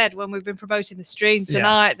have said when we've been promoting the stream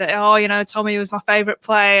tonight that, oh, you know, Tommy was my favourite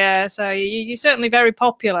player. So you're certainly very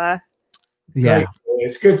popular. Yeah.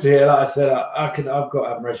 It's good to hear. Like I said, I've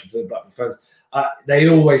got admiration for the Blackpool fans. They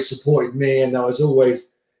always supported me, and I was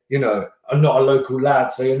always, you know, I'm not a local lad,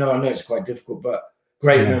 so I know it's quite difficult, but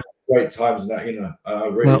great times, and that, you know, I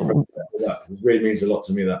really appreciate that. It really means a lot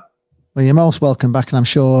to me, that. Well, you're most welcome back, and I'm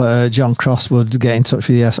sure John Cross would get in touch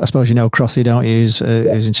with you. I suppose you know Crossy, don't you? Who's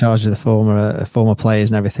in charge of the former players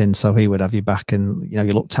and everything, so he would have you back, and you know,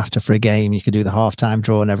 you looked after for a game. You could do the halftime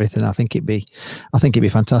draw and everything. I think it'd be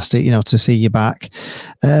fantastic, you know, to see you back.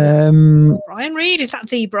 Brian Reid, is that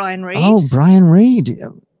the Brian Reid? Oh, Brian Reid.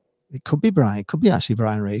 It could be Brian. It could be actually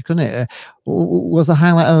Brian Reid, couldn't it? Was the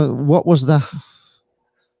highlight? What was the?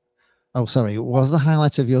 Oh, sorry. Was the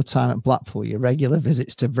highlight of your time at Blackpool your regular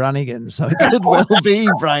visits to Brannigan? So it could well be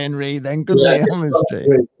Brian Reid then, couldn't it? Honestly,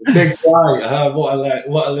 big guy. What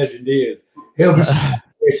a legend he is. He'll be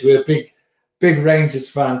to a big Rangers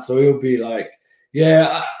fan, so he'll be like,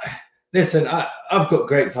 yeah. Listen, I've got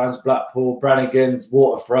great times. Blackpool, Brannigan's,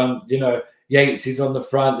 Waterfront. You know, Yates is on the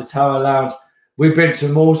front, the Tower Lounge. We've been to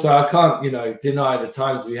them all, so I can't, you know, deny the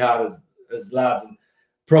times we had as lads. And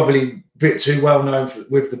probably a bit too well known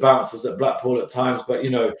with the bouncers at Blackpool at times, but you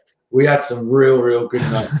know, we had some real good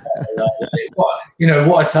nights.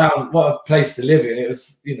 What a town, what a place to live in. It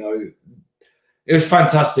was, you know, it was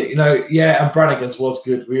fantastic. You know, yeah, and Brannigan's was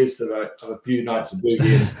good. We used to have a few nights of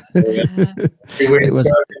boogie. We went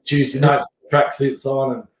Tuesday night, tracksuits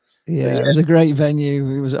on, and it was a great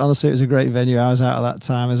venue. It was a great venue. I was out at that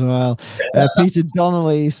time as well. Peter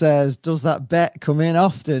Donnelly says, does that bet come in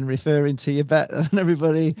often, referring to your bet? And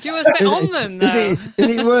everybody, do us bet on them, though.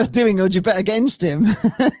 Is it worth doing, or do you bet against him?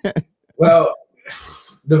 Well,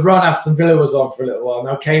 the run Aston Villa was on for a little while.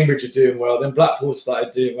 Now Cambridge are doing well. Then Blackpool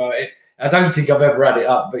started doing well. I don't think I've ever had it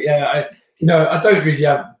up, but yeah, I don't really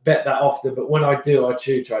bet that often. But when I do, I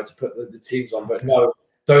try to put the teams on. But no.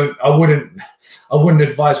 I wouldn't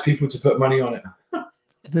advise people to put money on it.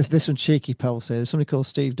 This one cheeky pal says, somebody called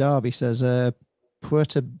Steve Darby says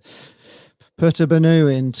Puerto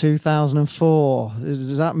Banú in 2004.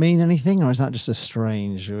 Does that mean anything, or is that just a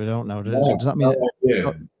strange? We don't know. Does that mean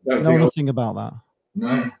nothing about that?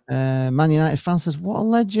 No. Man United fan says, what a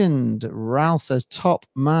legend. Ralph says, top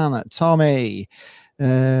man, Tommy.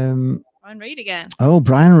 Brian Reid again. Oh,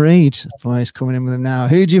 Brian Reid. Boy's coming in with him now.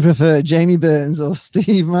 Who do you prefer, Jamie Burns or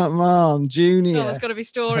Steve McMahon Jr.? Oh, there's got to be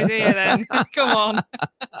stories here then. Come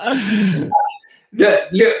on.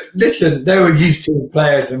 Listen, they were youth team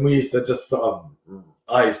players, and we used to just sort of,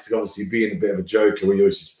 I used to obviously being a bit of a joker. We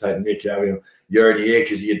always just take the mickey out of him. You're only here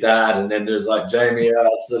because of your dad. And then there's like Jamie.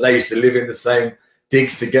 So they used to live in the same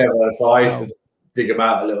digs together. So I used to dig them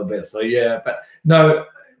out a little bit. So yeah, but no,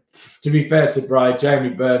 to be fair to Brian, Jamie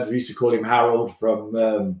Burns, we used to call him Harold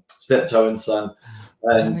from Steptoe and Son.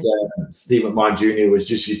 And Steve McMahon Jr. was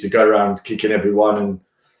just used to go around kicking everyone and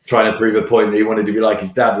trying to prove a point that he wanted to be like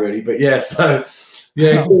his dad, really. But yeah, so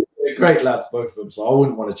yeah, great lads, both of them. So I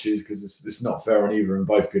wouldn't want to choose because it's not fair on either, and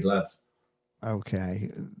both good lads.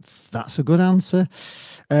 Okay, that's a good answer.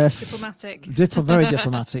 Diplomatic. Very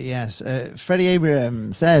diplomatic, yes. Freddie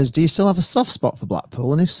Abraham says, do you still have a soft spot for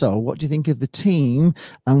Blackpool? And if so, what do you think of the team?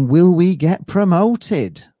 And will we get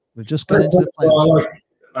promoted? We're just going into the playoffs.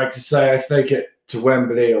 I like to say, if they get to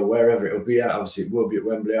Wembley or wherever it'll be at, obviously it will be at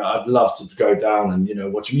Wembley, I'd love to go down and,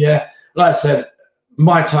 watch them. Yeah, like I said,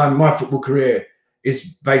 my football career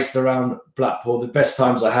is based around Blackpool. The best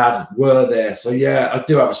times I had were there. So, yeah, I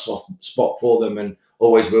do have a soft spot for them and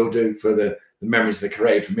always will do for the memories they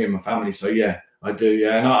created for me and my family. So, yeah, I do,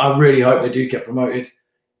 yeah. And I really hope they do get promoted.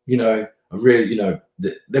 I really,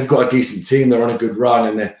 they've got a decent team. They're on a good run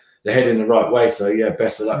and they're heading the right way. So, yeah,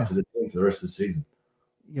 best of luck to the team for the rest of the season.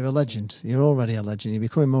 You're a legend. You're already a legend. You're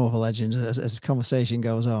becoming more of a legend as the conversation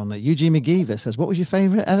goes on. Eugene McGeever says, what was your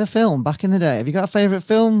favourite ever film back in the day? Have you got a favourite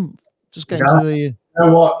film? Just getting to the... You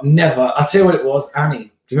know what? Never. I'll tell you what it was.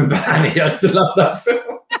 Annie. Do you remember Annie? I still love that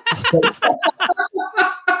film.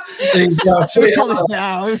 Should we call this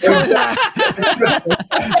now?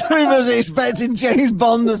 We was expecting James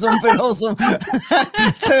Bond or something, or some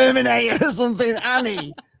Terminator or something.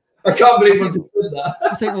 Annie. I can't believe I just said that.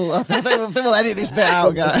 I think we'll edit this bit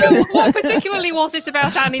out, guys. What particularly was it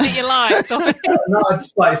about Annie that you liked? No, I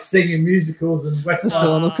just like singing musicals and West. The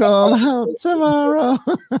sun will come out tomorrow.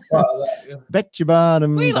 Bet your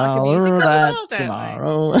bottom dollar that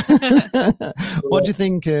tomorrow. What do you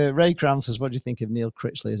think, Ray Cram says, what do you think of Neil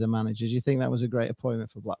Critchley as a manager? Do you think that was a great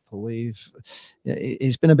appointment for Blackpool?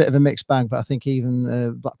 It's been a bit of a mixed bag, but I think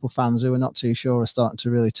even Blackpool fans who are not too sure are starting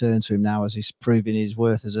to really turn to him now as he's proving his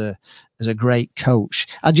worth as a great coach.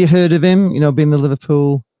 Had you heard of him, being the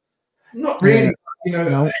Liverpool? Not really.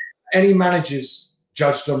 No. Any manager's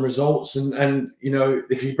judged on results, and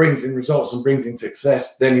if he brings in results and brings in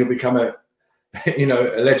success, then he'll become a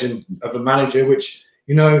legend of a manager, which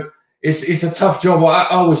it's a tough job. I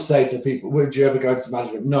always say to people, would you ever go into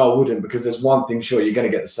management? No, I wouldn't, because there's one thing sure, you're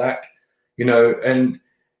going to get the sack, and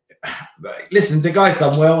listen, the guy's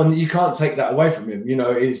done well, and you can't take that away from him.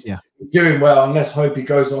 He's doing well, and let's hope he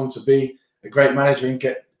goes on to be a great manager and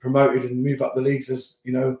get promoted and move up the leagues as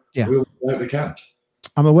we hope we can.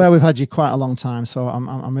 I'm aware we've had you quite a long time, so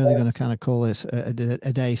I'm really going to kind of call this a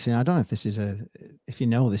day soon. I don't know if this is if you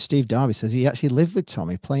know this. Steve Darby says he actually lived with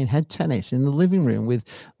Tommy playing head tennis in the living room with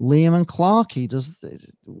Liam and Clarkey.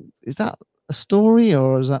 Is that a story,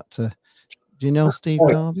 or is that do you know Steve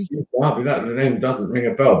Darby? Steve Darby, the name doesn't ring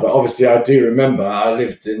a bell, but obviously I do remember. I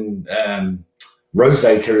lived in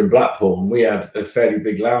Roseacre in Blackpool, and we had a fairly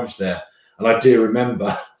big lounge there, and I do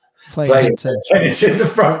remember playing tennis in the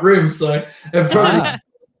front room. So probably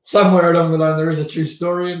somewhere along the line there is a true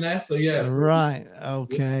story in there. So yeah. Right.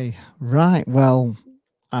 Okay. Right. Well,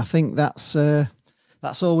 I think that's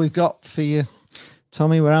all we've got for you,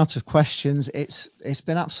 Tommy. We're out of questions. It's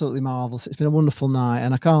been absolutely marvelous. It's been a wonderful night,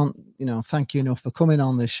 and I can't thank you enough for coming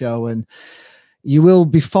on this show. And you will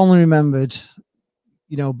be fondly remembered,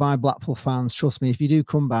 by Blackpool fans. Trust me, if you do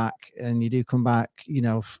come back,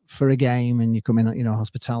 for a game, and you come in,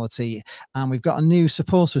 hospitality, and we've got a new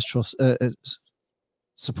supporters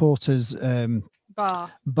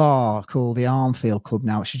bar called the Armfield Club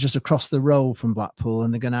now, which is just across the road from Blackpool,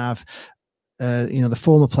 and they're going to have the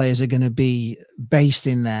former players are going to be based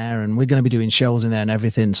in there, and we're going to be doing shows in there and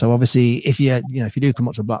everything. So obviously, if you do come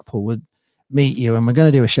up to Blackpool, we'll meet you, and we're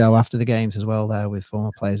going to do a show after the games as well there with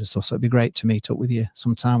former players and stuff. So it'd be great to meet up with you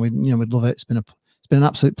sometime. We'd love it. It's been an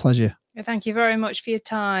absolute pleasure. Thank you very much for your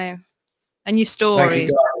time and your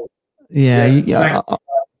stories. I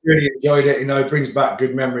really enjoyed it. It brings back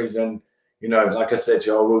good memories, and like I said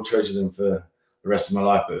to you, I will treasure them for the rest of my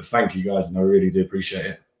life. But thank you guys, and I really do appreciate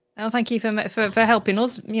it. Oh, thank you for helping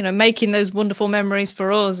us, making those wonderful memories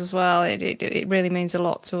for us as well. It really means a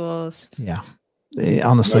lot to us. Yeah.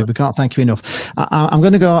 Honestly, we can't thank you enough. I'm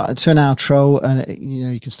going to go to an outro, and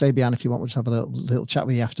you can stay behind if you want. We'll just have a little chat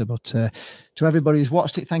with you after. But to everybody who's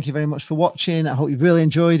watched it, thank you very much for watching. I hope you've really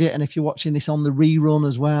enjoyed it. And if you're watching this on the rerun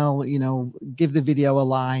as well, give the video a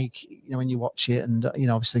like, when you watch it, and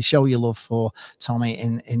obviously show your love for Tommy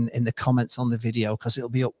in the comments on the video, because it'll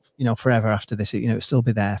be up forever after this. It'll still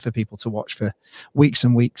be there for people to watch for weeks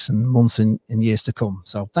and weeks and months and years to come.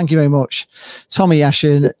 So thank you very much, Tommy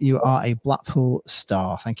Jaszczun. You are a Blackpool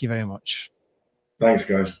star. Thank you very much. Thanks,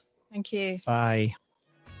 guys. Thank you. Bye.